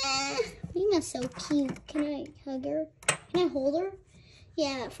 Mima's so cute. Can I hug her? Can I hold her?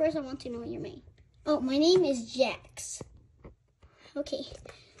 Yeah, first I want to know your name. Oh, my name is Jax. Okay,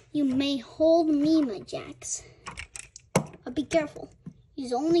 you may hold Mima, Jax. But be careful.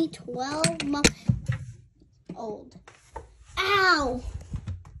 He's only 12 months old. Ow!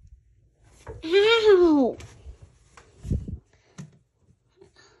 Ow!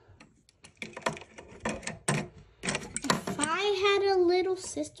 If I had a little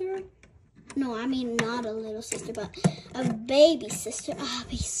sister, no, I mean not a little sister, but a baby sister, I'd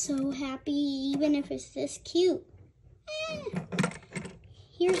be so happy, even if it's this cute.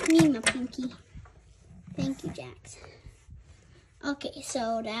 Here's Mima, Pinky. Thank you, Jax. Okay,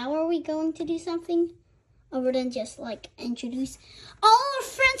 so now are we going to do something other than just like introduce all our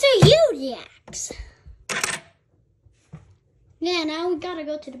friends to you, Jax? Yeah, now we gotta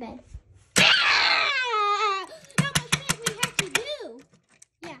go to the bed. How much things we have to do?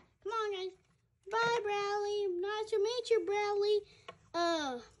 Yeah, come on, guys. Bye, Bradley. Nice to meet you, Bradley.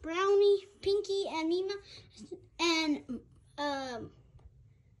 Brownie, Pinky, and Mima, and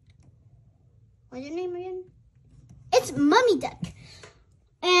what's your name again? It's Mummy Duck.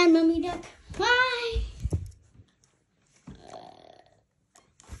 And Mummy Duck, bye.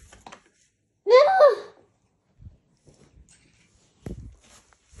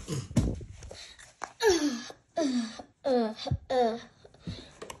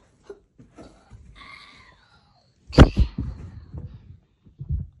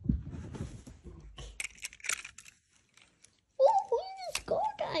 Who's this gold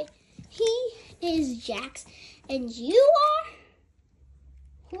guy? He is Jax, and you are?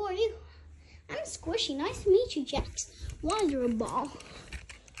 Who are you? I'm Squishy. Nice to meet you, Jax. Why is there a ball?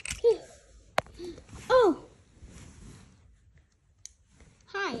 Oh.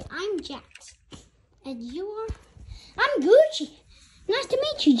 Hi, I'm Jax. And you are? I'm Gucci. Nice to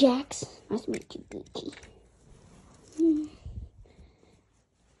meet you, Jax. Nice to meet you, Gucci.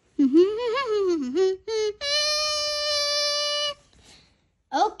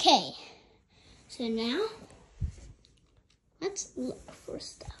 Okay. So now, let's look for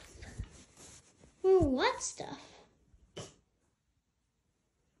stuff. What stuff?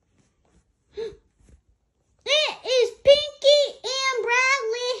 It is Pinky and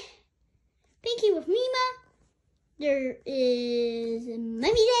Bradley. Pinky with Mima. There is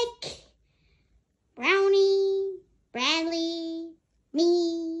Mummy Duck, Brownie, Bradley,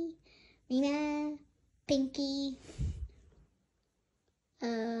 me, Mima, Pinky.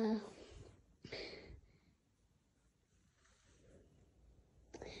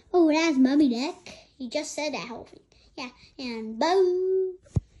 Oh, that's Mummy Duck. You just said that whole thing. Yeah, and Bo.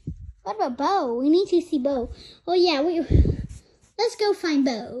 What about Bo? We need to see Bo. Oh yeah, let's go find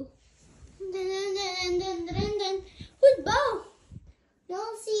Bo. Who's Bo?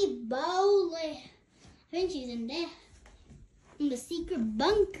 Don't see Bo. I think she's in there. In the secret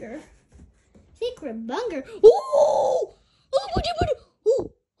bunker. Secret bunker. Oh! Oh,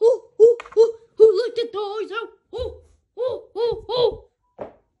 let the dogs out. Oh.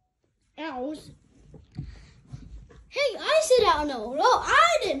 Owls. Hey, I said I don't know. No,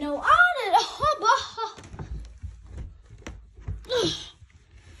 I didn't know.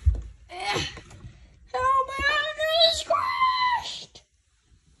 Oh my God, it's squashed.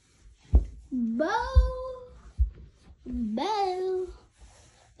 Bo.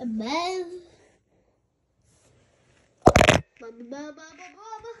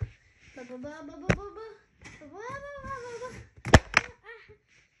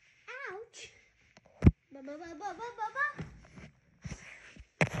 Ouch.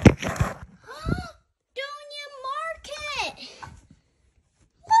 Doña Market.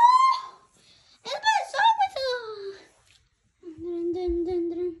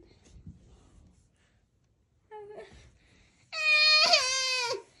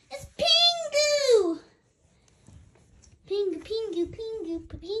 It's Pingu. Pingu.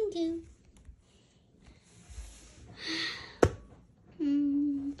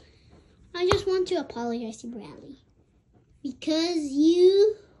 I just want to apologize to Bradley. Because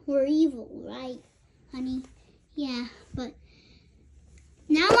you were evil, right, honey? Yeah, but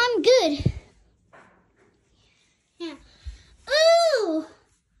now I'm good. Yeah. Ooh!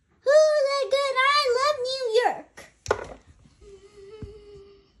 Who's that good? I love New York.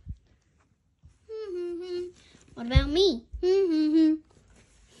 What about me?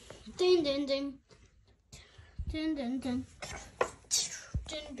 Dun dun dun. Dun dun dun.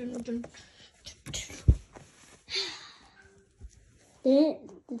 Dun dun dun.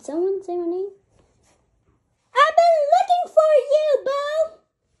 Did someone say my name? for you, Bo?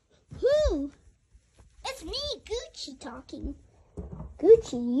 Who? It's me, Gucci, talking.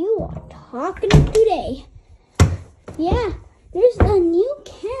 Gucci, you are talking today. Yeah, there's a new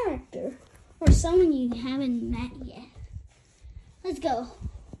character. Or someone you haven't met yet. Let's go.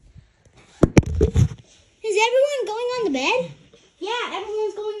 Is everyone going on the bed? Yeah,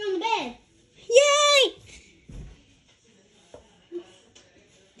 everyone's going on the bed. Yay!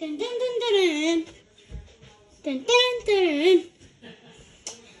 Dun dun dun dun dun. Dun dun dun.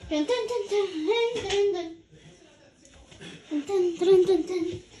 Dun dun dun dun dun dun. Dun dun dun dun dun.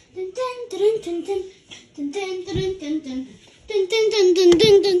 Dun dun dun dun dun. Dun dun dun dun dun. Dun dun dun dun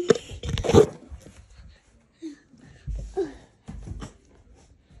dun dun.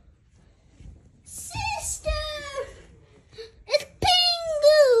 Sister! It's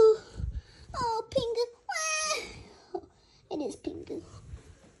Pingu! Oh, Pingu. It is Pingu.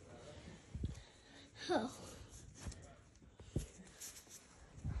 Oh.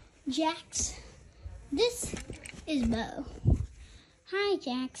 Jax, this is Bo. Hi,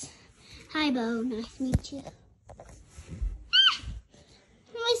 Jax. Hi, Bo. Nice to meet you.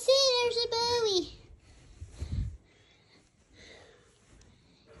 I see there's a Bowie.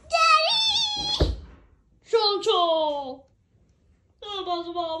 Daddy! Choncho!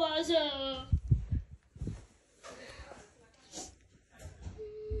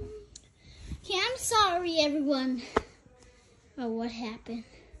 Okay, I'm sorry, everyone. Oh, what happened?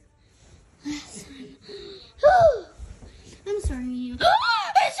 Last time. I'm sorry.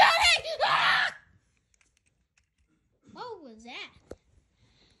 It's Johnny! What was that?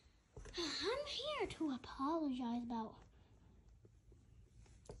 I'm here to apologize about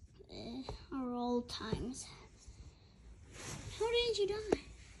our old times. How did you die?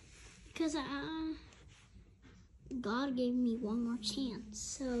 Because God gave me one more chance.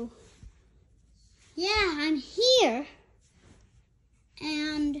 So, yeah, I'm here.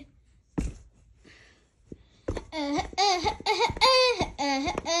 And I'm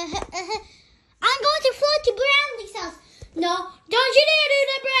going to fly to Brownlee's house. No, don't you dare do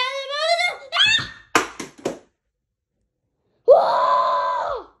that, Brownlee.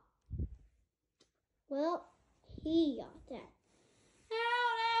 Whoa! Well, he got that. Ow,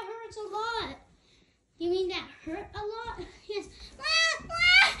 that hurts a lot. You mean that hurt a lot? Yes.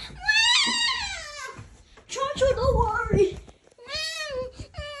 Choncho, don't worry.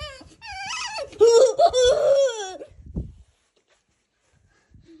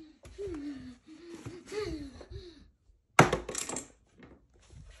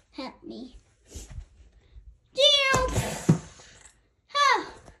 Help me. Damn.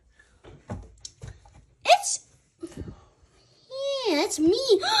 It's me.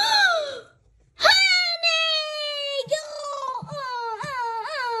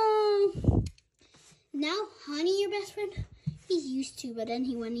 Now, Honey, your best friend, he used to, but then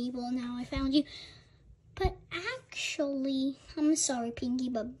he went evil, and now I found you. But actually, I'm sorry, Pinky,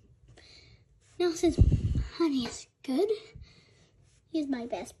 but now since Honey is good, he's my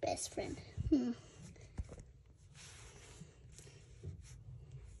best friend.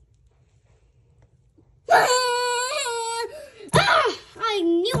 I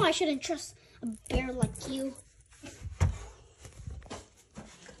knew I shouldn't trust a bear like you.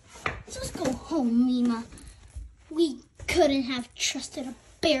 Let's go home, Mima. We couldn't have trusted a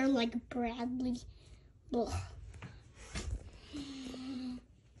bear like Bradley. Ugh.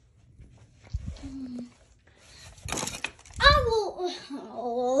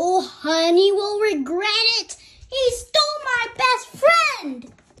 Oh, Honey will regret it. He stole my best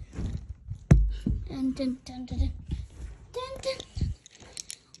friend. Dun, dun, dun, dun, dun, dun, dun.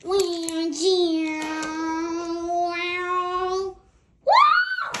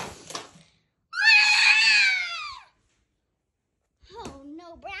 Oh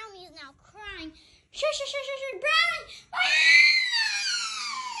no, Brownie is now crying. Shush, Brownie.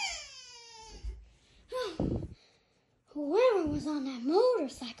 Whoever was on that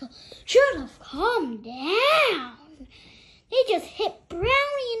motorcycle should have calmed down. They just hit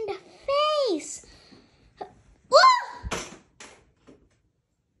Brownie in the face.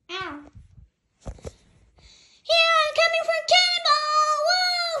 Ow. Here, I'm coming for Cannonball!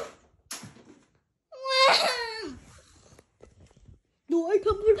 Woo! Do I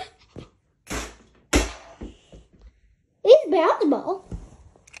come for... It's bounce ball.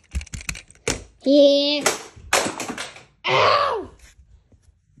 Yeah. Ow!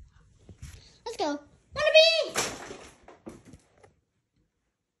 Let's go. Wanna be?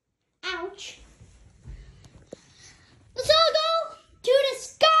 Ouch. Let's all go to the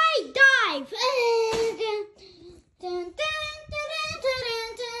skydive. Dun, dun, dun, dun, dun,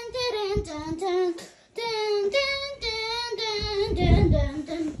 dun, dun, dun, dun, dun, dun, dun,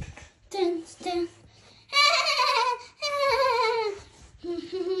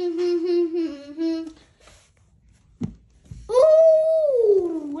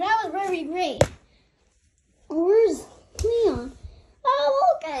 afraid. Where's Leon?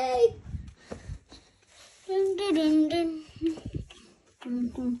 Oh, okay. Dun, dun, dun, dun. Dun,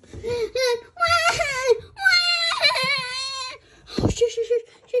 dun. Oh, shush, shush,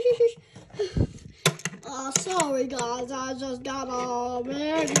 shush, shush, shush. Oh, sorry guys, I just got a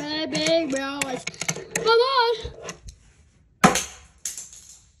big noise. Come on.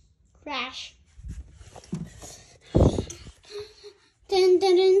 Crash. Dun, dun,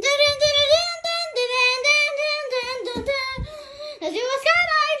 dun, dun, dun, dun, dun, dun, dun, dun, dun, dun. Let's do a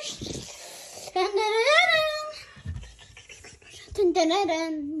skydive. Dun, dun, dun, dun, dun, dun, dun,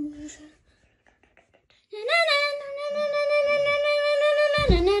 dun.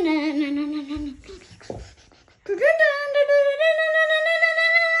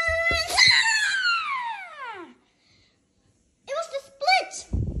 It was the split.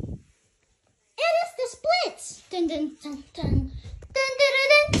 It is the split. Dun, dun, dun, dun. Dun, dun,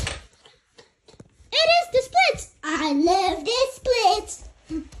 dun, dun. It is the split. I love this split.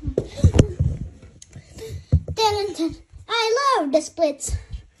 Dun, dun, dun. I love the splits.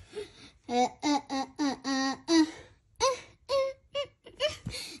 I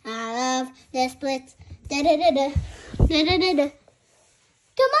love the splits. Da da da da da da da da.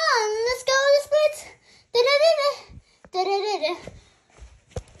 Come on, let's go the splits. Da da da da da da da da.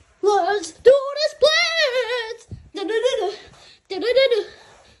 Let's do the splits. Da da da da da da da da.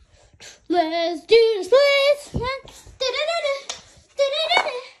 Let's do the splits. Da da da da da da da da.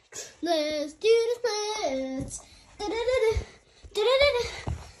 Let's do the splits. Da da da da da da da.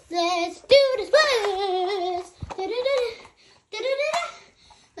 Let's do the splits. Da da da da da da da.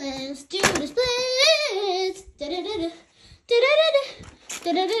 Let's do the splits. Da da da da da da da da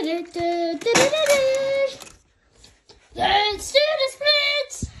da da da da da da. Let's do the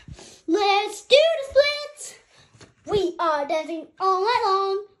splits. Let's do the splits. We are dancing all night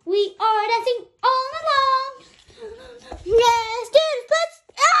long. We are dancing all night long. Let's do the splits.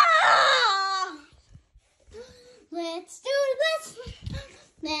 Ah! Let's do the splits.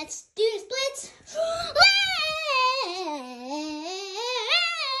 Let's do the splits.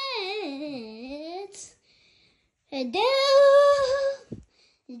 Let's do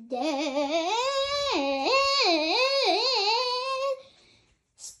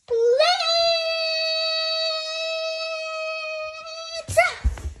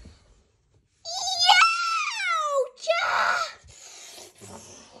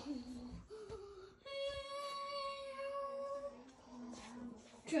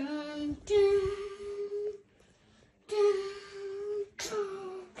Dun, dun, dun, dun, dun,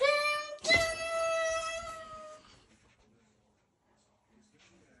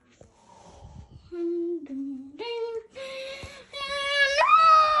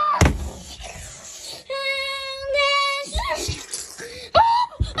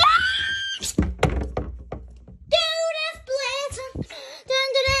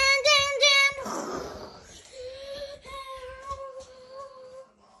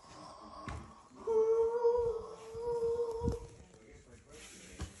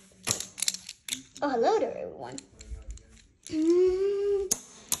 Oh, hello there, everyone.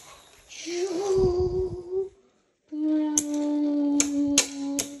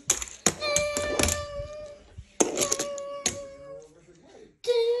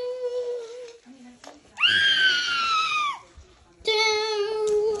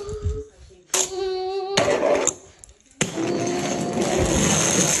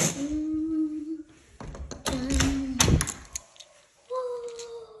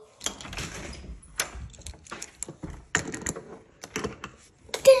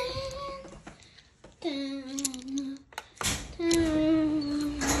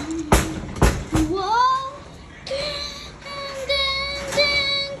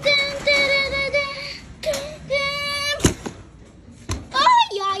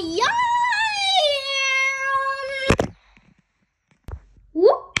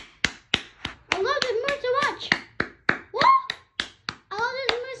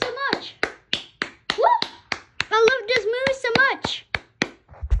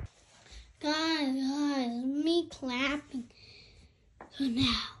 Clapping. So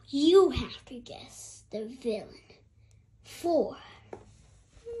now you have to guess the villain for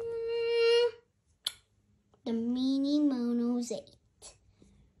the M.O.N.O.S 8.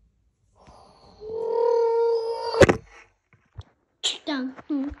 Dun,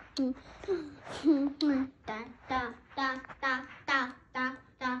 dun, dun, dun, dun, da, da, da, da, da, da,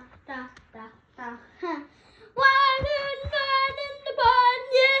 da, da, da. Why did man in the bun?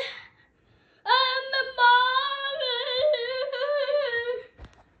 Yeah, I'm the mom.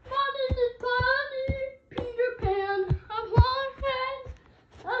 What is this party? Peter Pan. I'm on.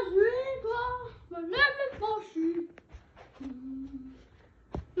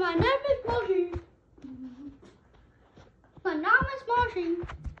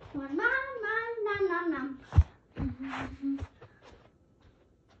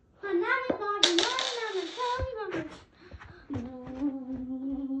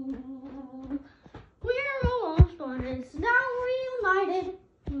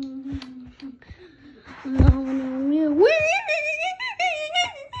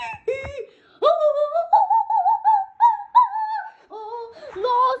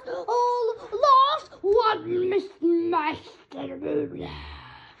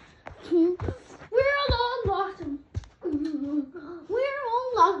 We're all lost. We're all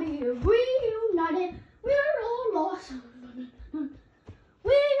lost. We're reunited. We're all lost.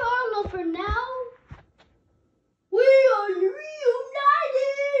 We are lost for now. We are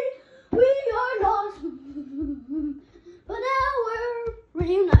reunited. We are lost. But now we're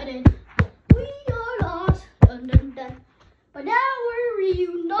reunited. We are lost. Dun, dun, dun. But now we're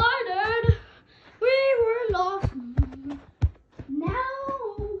reunited. We were lost. Now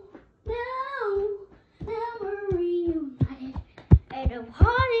we're reunited. And the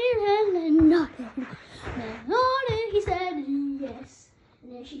party and nothing. And on it he said yes. And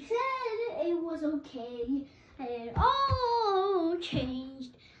then she said it was okay. And it all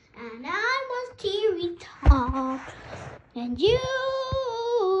changed. And I was teary top. And you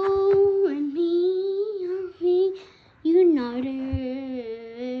and me are reunited.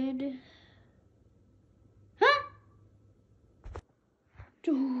 Huh?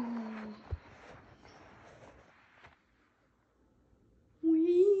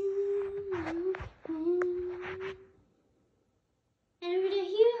 And with the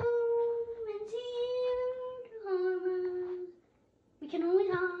humans here to harm us, we can always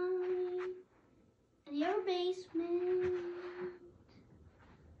hide in your basement.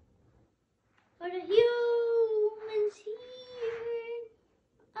 For the humans here,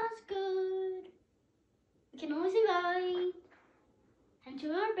 us good, we can always invite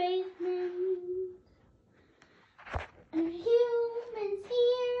into our basement. And the humans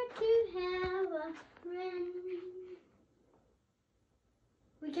here to have a friend.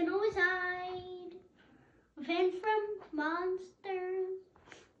 We can always hide, fend from monsters.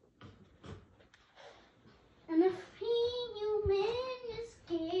 And if human is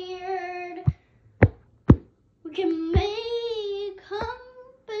scared, we can make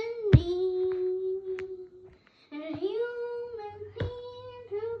company. And if human here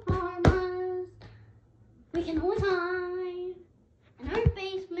to harm us, we can always hide in our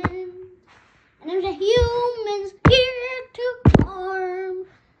basement. And if the humans here to harm,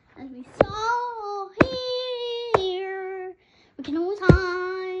 as we saw here, we can always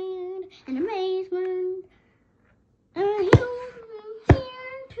hide in the basement. And the humans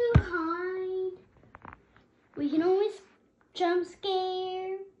here to hide, we can always jump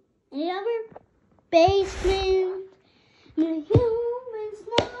scare in the other basement. And the humans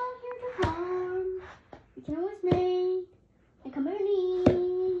not here to harm, we can always make a company.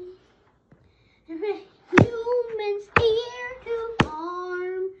 And the humans here to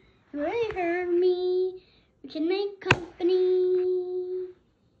harm, really hurt me, we can make company.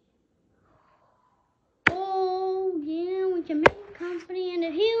 Oh yeah, we can make company. And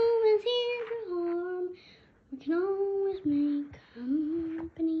if humans here to harm, we can always make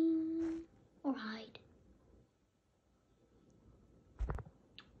company or hide.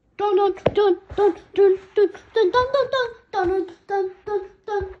 Dun dun dun dun dun dun dun dun dun dun dun dun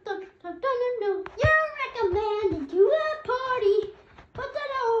dun dun dun dun dun. You're recommended to a party. Put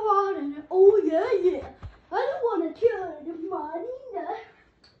that on and oh yeah. I don't want to kill the money.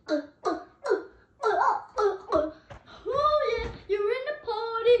 Oh yeah, you're in the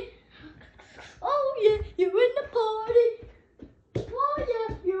party. Oh yeah, you're in the party. Oh yeah,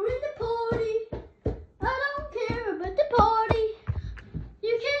 you're in the party. I don't care about the party.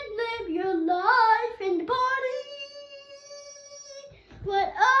 You can live your life in the party, but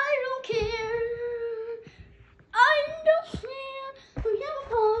I don't care. I don't care. We have a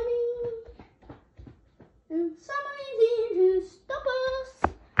party, and somebody's here to stop us.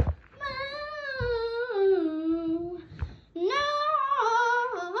 No.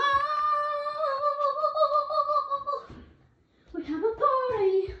 We have a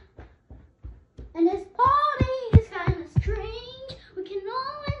party, and this party is kind of strange. We can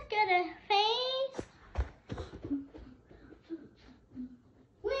always get a face.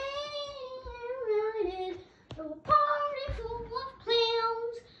 We're invited to a party full of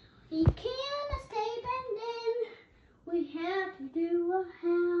clowns. We can't escape, and then we have to do a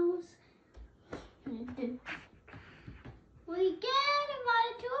house. We get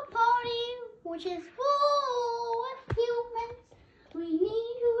invited to a party which is full of humans. We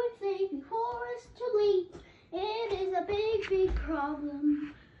need to escape before it's too late. It is a big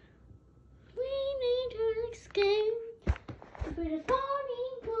problem. We need to escape. If it is party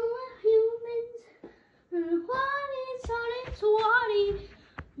full of humans, and the party's on its swatty.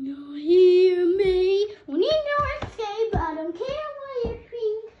 No, hear me. We need to escape. I don't care what you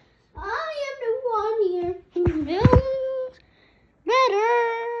think. I am the one here who knows better.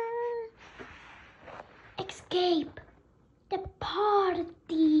 Escape the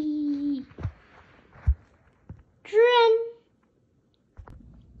party.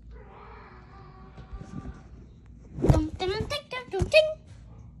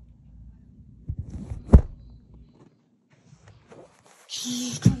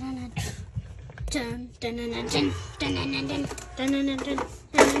 Dun, dun, dun, dun, dun, dun, dun, dun, dun, dun, dun, dun, dun,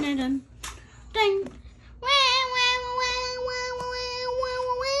 dun, dun, dun.